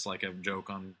masks, because that's a joke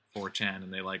on 4chan,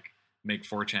 and they make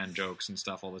 4chan jokes and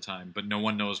stuff all the time, but no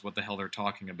one knows what the hell they're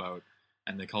talking about,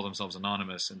 and they call themselves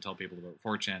Anonymous and tell people about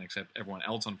 4chan, except everyone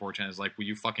else on 4chan is like, will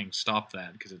you fucking stop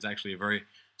that? Because it's actually a very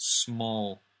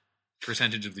small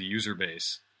percentage of the user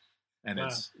base, and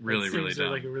it's really, really dumb.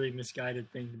 Like a really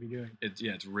misguided thing to be doing.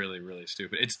 It's really, really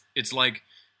stupid. It's like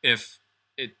if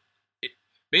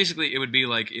basically it would be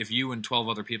like if you and 12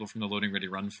 other people from the Loading Ready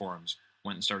Run forums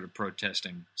went and started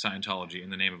protesting Scientology in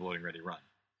the name of Loading Ready Run.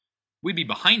 We'd be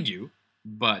behind you,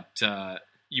 but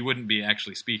you wouldn't be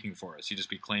actually speaking for us. You'd just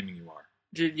be claiming you are.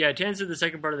 To answer the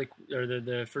second part of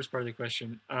the first part of the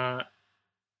question, I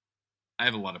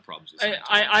have a lot of problems with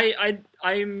Scientology.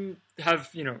 I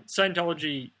have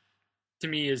Scientology to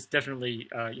me is definitely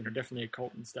definitely a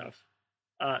cult and stuff.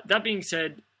 That being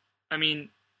said, I mean,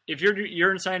 if you're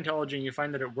in Scientology and you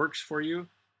find that it works for you,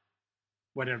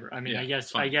 whatever. I mean, I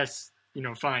guess,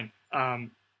 fine.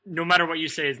 No matter what you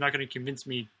say, it's not going to convince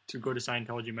me to go to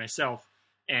Scientology myself.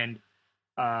 And,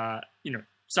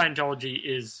 Scientology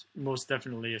is most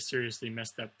definitely a seriously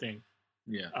messed up thing.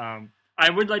 Yeah. I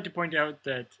would like to point out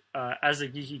that as a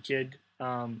geeky kid,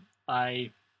 I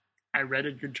read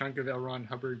a good chunk of L. Ron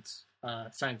Hubbard's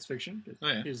science fiction.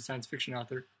 He's a science fiction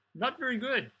author. Not very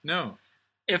good. No.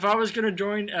 If I was going to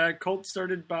join a cult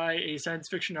started by a science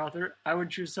fiction author, I would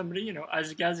choose somebody,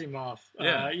 Isaac Asimov.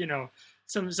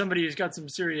 Somebody who's got some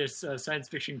serious science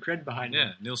fiction cred behind him.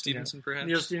 Yeah, Neil Stephenson, perhaps.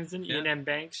 Neil Stephenson, Ian M.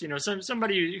 Banks.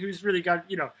 Somebody who's really got,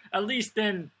 at least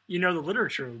then, the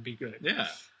literature would be good. Yeah.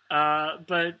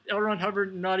 But L. Ron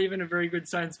Hubbard, not even a very good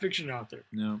science fiction author.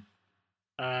 No.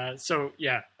 Scientology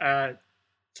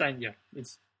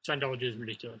is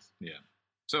ridiculous. Yeah.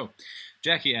 So,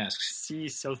 Jackie asks... See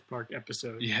South Park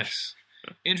episode. Yes.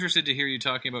 Interested to hear you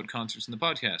talking about concerts in the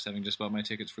podcast. Having just bought my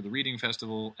tickets for the Reading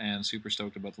Festival and super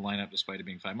stoked about the lineup despite it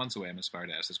being 5 months away, I'm inspired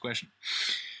to ask this question.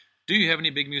 Do you have any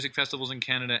big music festivals in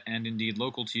Canada and indeed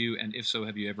local to you, and if so,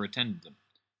 have you ever attended them?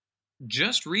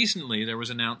 Just recently, there was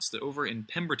announced that over in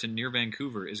Pemberton, near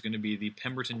Vancouver, is going to be the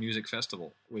Pemberton Music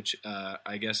Festival, which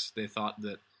I guess they thought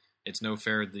that it's no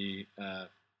fair the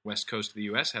west coast of the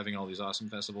U.S. having all these awesome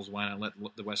festivals. Why not let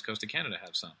the west coast of Canada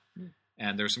have some? Mm.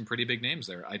 And there's some pretty big names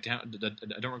there. I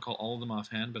don't recall all of them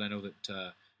offhand, but I know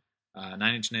that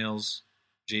Nine Inch Nails,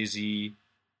 Jay-Z,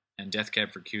 and Death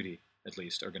Cab for Cutie, at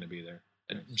least, are going to be there.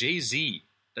 Nice. Jay-Z,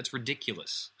 that's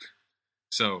ridiculous.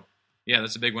 So... yeah,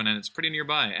 that's a big one, and it's pretty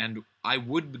nearby. And I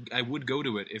would go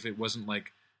to it if it wasn't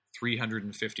like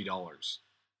 $350.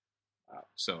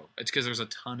 So it's because there's a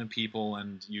ton of people,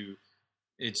 and you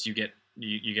get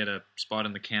a spot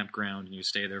in the campground, and you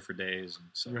stay there for days. And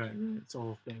so right, it's a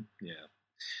whole thing. Yeah.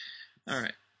 All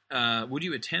right. Would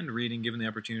you attend Reading given the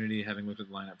opportunity, having looked at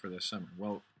the lineup for this summer?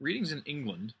 Well, Reading's in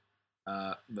England,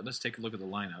 but let's take a look at the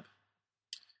lineup.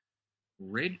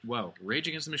 Rage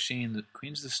Against the Machine, the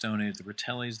Queens of the Stone Age, the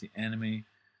Fratellis, the Enemy,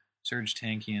 Serge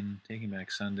Tankian, Taking Back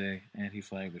Sunday,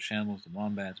 Anti-Flag, the Shambles, the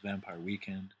Wombats, Vampire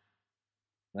Weekend,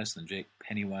 Less Than Jake,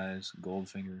 Pennywise,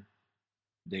 Goldfinger,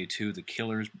 Day 2, The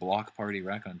Killers, Block Party,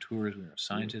 Rack on Tours, We Are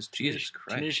Scientists, Jesus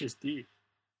Christ. Tenacious D.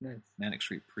 Nice. Manic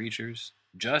Street Preachers,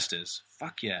 Justice,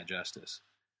 fuck yeah, Justice.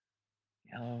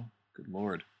 Yellow, good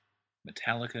lord.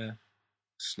 Metallica,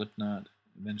 Slipknot,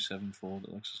 Avenged Sevenfold,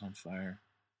 Alexis on Fire.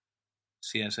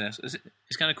 CSS.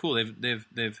 It's kind of cool.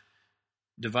 They've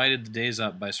divided the days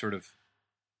up by sort of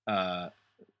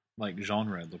like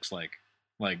genre. It looks like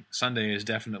Sunday is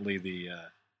definitely the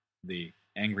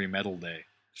angry metal day.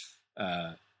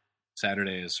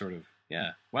 Saturday is sort of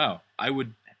wow. I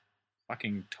would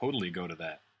fucking totally go to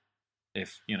that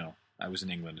if I was in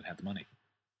England and had the money.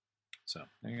 So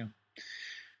there you go.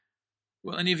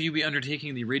 Will any of you be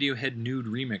undertaking the Radiohead Nude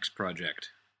remix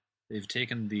project? They've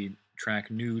taken the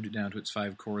track Nude down to its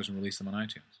 5 cores and released them on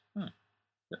iTunes. Huh.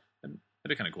 That'd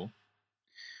be kind of cool.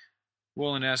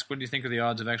 Wolland asks, what do you think of the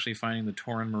odds of actually finding the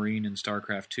Tauren Marine in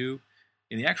StarCraft 2?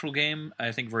 In the actual game,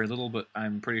 I think very little, but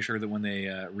I'm pretty sure that when they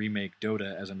remake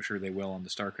Dota, as I'm sure they will on the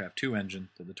StarCraft 2 engine,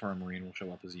 that the Tauren Marine will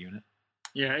show up as a unit.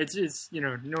 Yeah, it's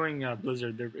knowing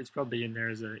Blizzard, it's probably in there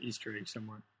as an Easter egg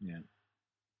somewhere. Yeah.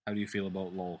 How do you feel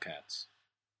about lolcats?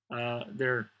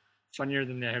 They're funnier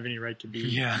than they have any right to be,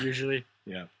 usually.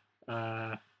 Yeah.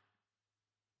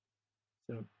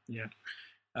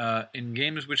 In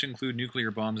games which include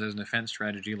nuclear bombs as an offense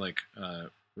strategy, like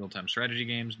real-time strategy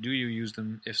games, do you use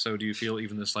them? If so, do you feel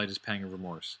even the slightest pang of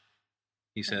remorse?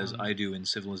 He says, I do in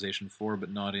Civilization 4,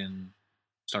 but not in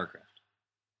StarCraft.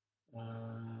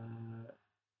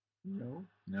 No.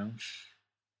 No?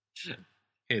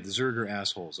 Hey, the Zerg are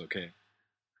assholes, okay?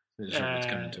 They just know what's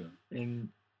coming to them.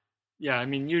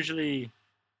 Usually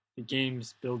the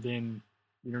games build in,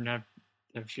 you don't have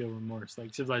to feel remorse.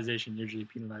 Like Civilization usually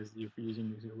penalizes you for using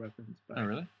nuclear weapons. But, oh,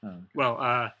 really? Oh, okay. Well,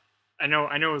 I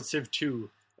know Civ 2,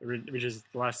 which is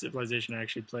the last Civilization I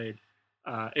actually played,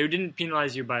 it didn't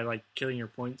penalize you by like killing your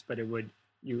points, but it would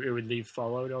leave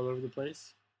fallout all over the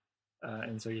place.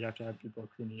 And so you'd have to have people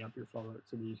cleaning up your fallout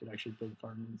so that you could actually build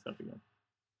farms and stuff again.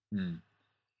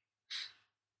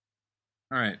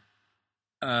 All right.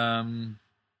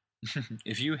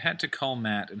 If you had to call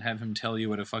Matt and have him tell you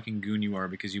what a fucking goon you are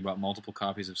because you bought multiple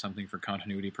copies of something for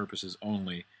continuity purposes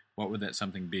only, what would that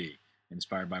something be?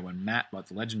 Inspired by when Matt bought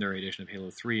the Legendary Edition of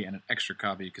Halo 3 and an extra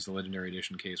copy because the Legendary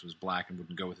Edition case was black and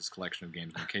wouldn't go with his collection of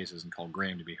games in the cases, and called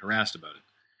Graham to be harassed about it.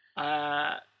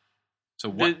 So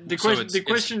what? The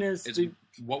question is,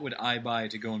 what would I buy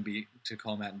to go and to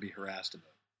call Matt and be harassed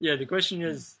about? Yeah, the question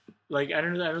is, like, I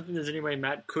don't think there's any way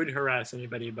Matt could harass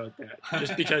anybody about that,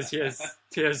 just because he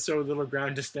has so little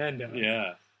ground to stand on.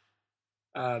 Yeah.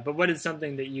 But what is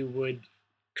something that you would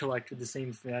collect with the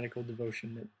same fanatical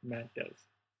devotion that Matt does?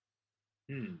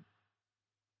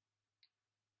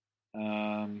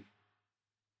 I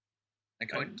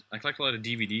collect a lot of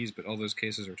DVDs, but all those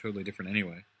cases are totally different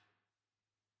anyway.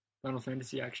 Final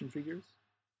Fantasy action figures?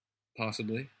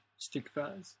 Possibly. Stick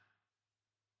figures?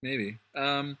 Maybe.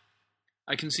 I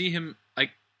can see him.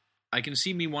 I can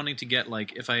see me wanting to get,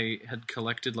 like, if I had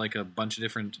collected like a bunch of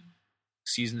different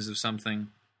seasons of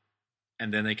something,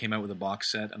 and then they came out with a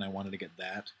box set, and I wanted to get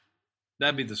that.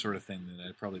 That'd be the sort of thing that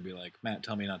I'd probably be like, Matt,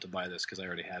 tell me not to buy this because I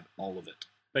already have all of it.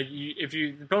 But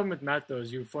the problem with Matt though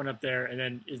is you phone up there and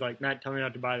then he's like, Matt, tell me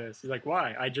not to buy this. He's like,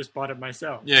 why? I just bought it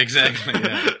myself. Yeah, exactly.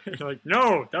 Yeah. You're like,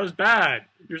 no, that was bad.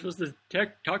 You're supposed to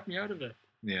talk me out of it.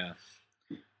 Yeah.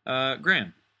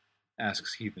 Graham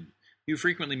asks Heathen, you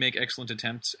frequently make excellent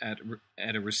attempts at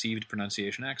a received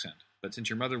pronunciation accent, but since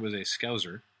your mother was a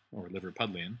Scouser, or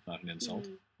Liverpudlian, not an insult,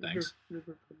 thanks,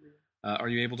 are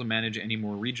you able to manage any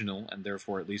more regional, and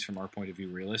therefore, at least from our point of view,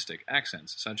 realistic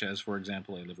accents, such as, for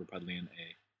example, a Liverpudlian,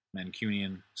 a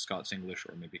Mancunian, Scots English,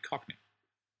 or maybe Cockney?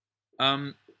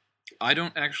 I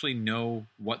don't actually know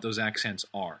what those accents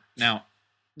are. Now,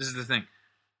 this is the thing.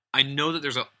 I know that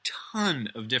there's a ton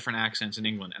of different accents in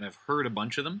England, and I've heard a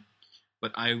bunch of them,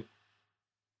 but I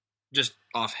just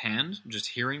offhand,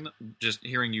 just hearing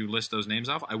you list those names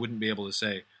off, I wouldn't be able to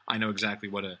say I know exactly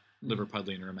what a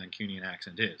Liverpudlian or a Mancunian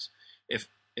accent is.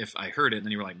 If I heard it and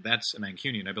then you were like, that's a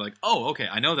Mancunian, I'd be like, oh, okay,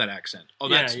 I know that accent. Oh,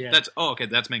 that's okay,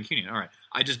 that's Mancunian. All right,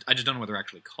 I just don't know what they're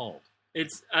actually called.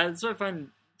 It's that's what I find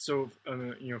so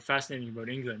fascinating about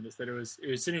England is that it was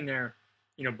sitting there,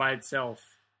 by itself,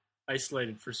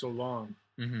 isolated for so long,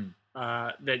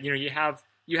 that you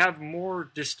have more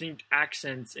distinct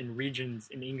accents and regions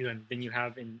in England than you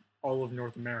have in all of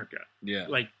North America. Yeah,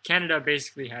 like Canada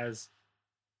basically has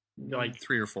like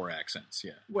 3 or 4 accents.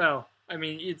 Yeah. Well, I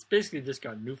mean, it's basically just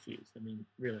got Newfies. I mean,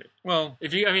 really. Well,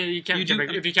 if you count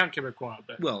Quebecois,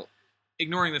 but well,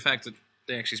 ignoring the fact that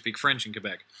they actually speak French in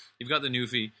Quebec, you've got the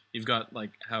Newfie, you've got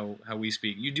like how we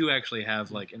speak. You do actually have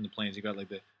like in the plains, you got like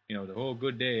the whole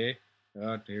good day.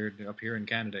 Up here in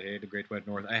Canada, the Great White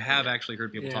North. I have actually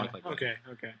heard people talk like that. Okay.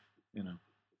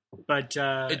 But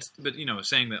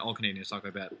saying that all Canadians talk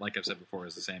like that, like I've said before,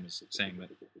 is the same as saying that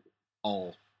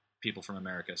all people from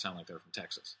America sound like they're from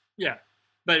Texas. Yeah,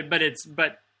 but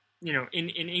in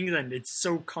England it's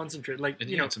so concentrated. Like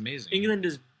it's amazing. England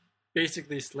is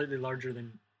basically slightly larger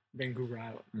than Vancouver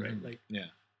Island, right? Mm-hmm. Like yeah,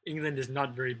 England is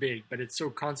not very big, but it's so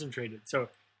concentrated. So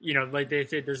like they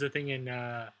say, there's a thing in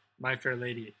My Fair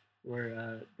Lady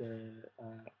where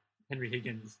Henry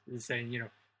Higgins is saying,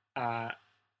 I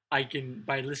can,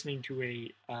 by listening to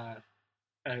a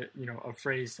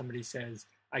phrase somebody says,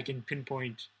 I can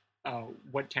pinpoint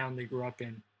what town they grew up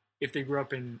in. If they grew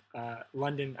up in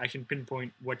London, I can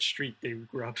pinpoint what street they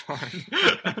grew up on.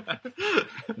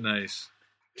 Nice.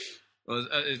 Well,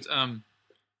 it's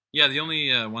the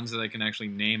only ones that I can actually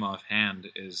name offhand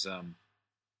is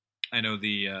I know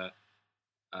the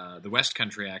West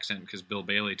Country accent, because Bill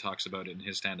Bailey talks about it in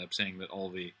his stand-up, saying that all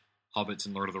the hobbits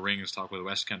in Lord of the Rings talk with a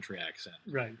West Country accent.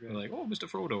 Right. They're like, oh, Mr.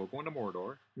 Frodo, going to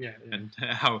Mordor. Yeah. And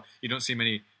how you don't see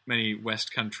many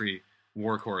West Country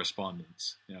war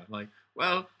correspondents. Like,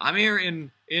 well, I'm here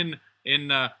in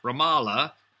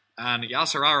Ramallah, and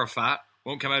Yasser Arafat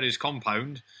won't come out of his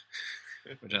compound,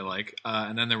 which I like.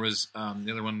 And then there was the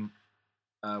other one,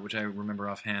 which I remember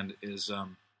offhand, is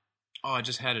I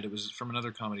just had it. It was from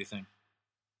another comedy thing.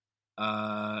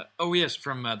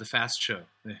 From the Fast Show.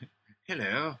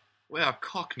 Hello, we are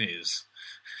Cockneys.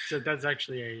 So that's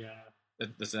actually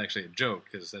that's actually a joke,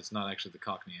 because that's not actually the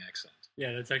Cockney accent.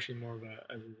 Yeah, that's actually more of a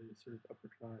sort of upper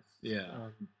class. Yeah.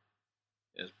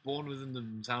 Yes, born within the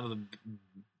sound of the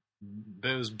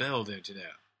Bowes Bell, don't you know?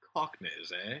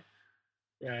 Cockneys, eh?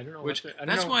 Yeah, I don't know. Which I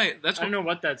don't know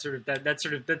what that's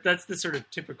the sort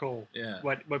of typical. Yeah.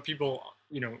 What people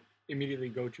immediately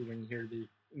go to when you hear the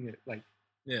like.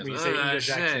 Yes, when you say English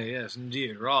accent. Yes,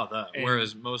 indeed, rather. And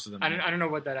whereas most of them, I don't know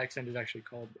what that accent is actually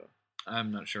called, though.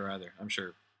 I'm not sure either. I'm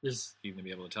sure he's going to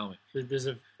be able to tell me.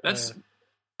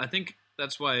 I think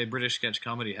that's why British sketch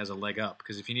comedy has a leg up,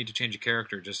 because if you need to change a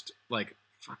character, just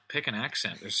pick an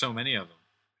accent. There's so many of them.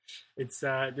 It's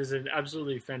there's an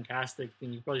absolutely fantastic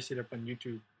thing. You probably see it up on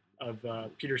YouTube of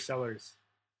Peter Sellers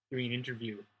doing an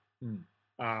interview,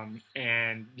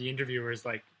 and the interviewer is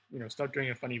like, stop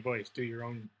doing a funny voice, do your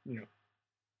own,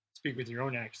 speak with your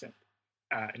own accent.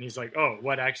 And he's like, "Oh,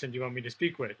 what accent do you want me to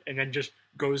speak with?" And then just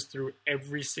goes through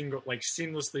every single, like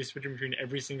seamlessly switching between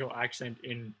every single accent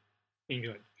in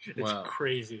England. It's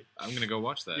crazy. I'm going to go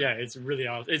watch that. Yeah, it's really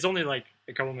awesome. It's only like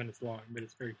a couple minutes long, but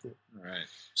it's very cool. All right.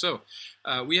 So,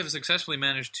 we have successfully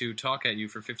managed to talk at you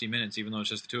for 50 minutes, even though it's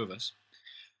just the two of us.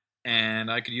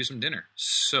 And I could use some dinner.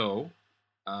 So,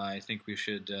 I think we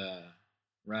should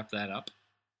wrap that up.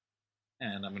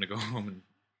 And I'm going to go home and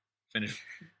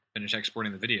finish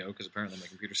exporting the video, because apparently my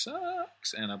computer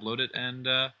sucks, and upload it,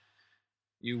 and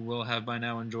you will have by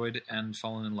now enjoyed and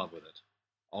fallen in love with it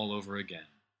all over again.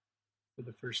 For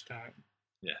the first time.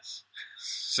 Yes.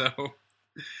 So,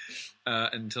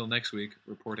 until next week,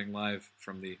 reporting live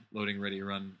from the Loading Ready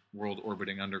Run World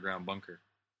Orbiting Underground Bunker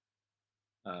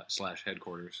 /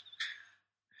 headquarters.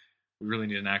 We really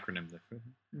need an acronym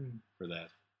for that.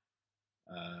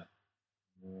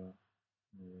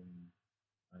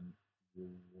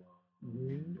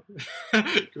 Wound?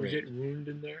 Can we get wound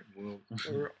in there?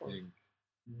 Or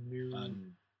new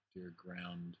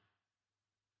underground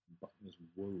is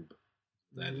WOB.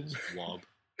 That is WOB.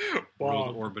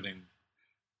 World Orbiting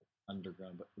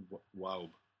Underground, WOB.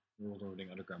 World Orbiting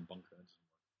Underground Bunker.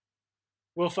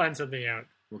 We'll find something out.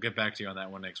 We'll get back to you on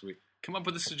that one next week. Come up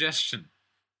with a suggestion.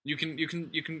 You can.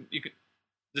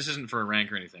 This isn't for a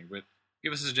rank or anything, but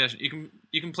give us a suggestion.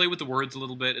 You can play with the words a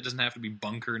little bit. It doesn't have to be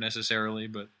bunker necessarily,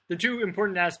 but the two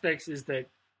important aspects is that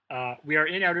we are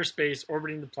in outer space,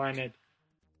 orbiting the planet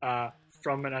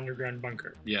from an underground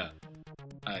bunker. Yeah.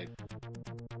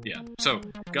 So,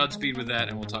 Godspeed with that,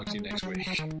 and we'll talk to you next week.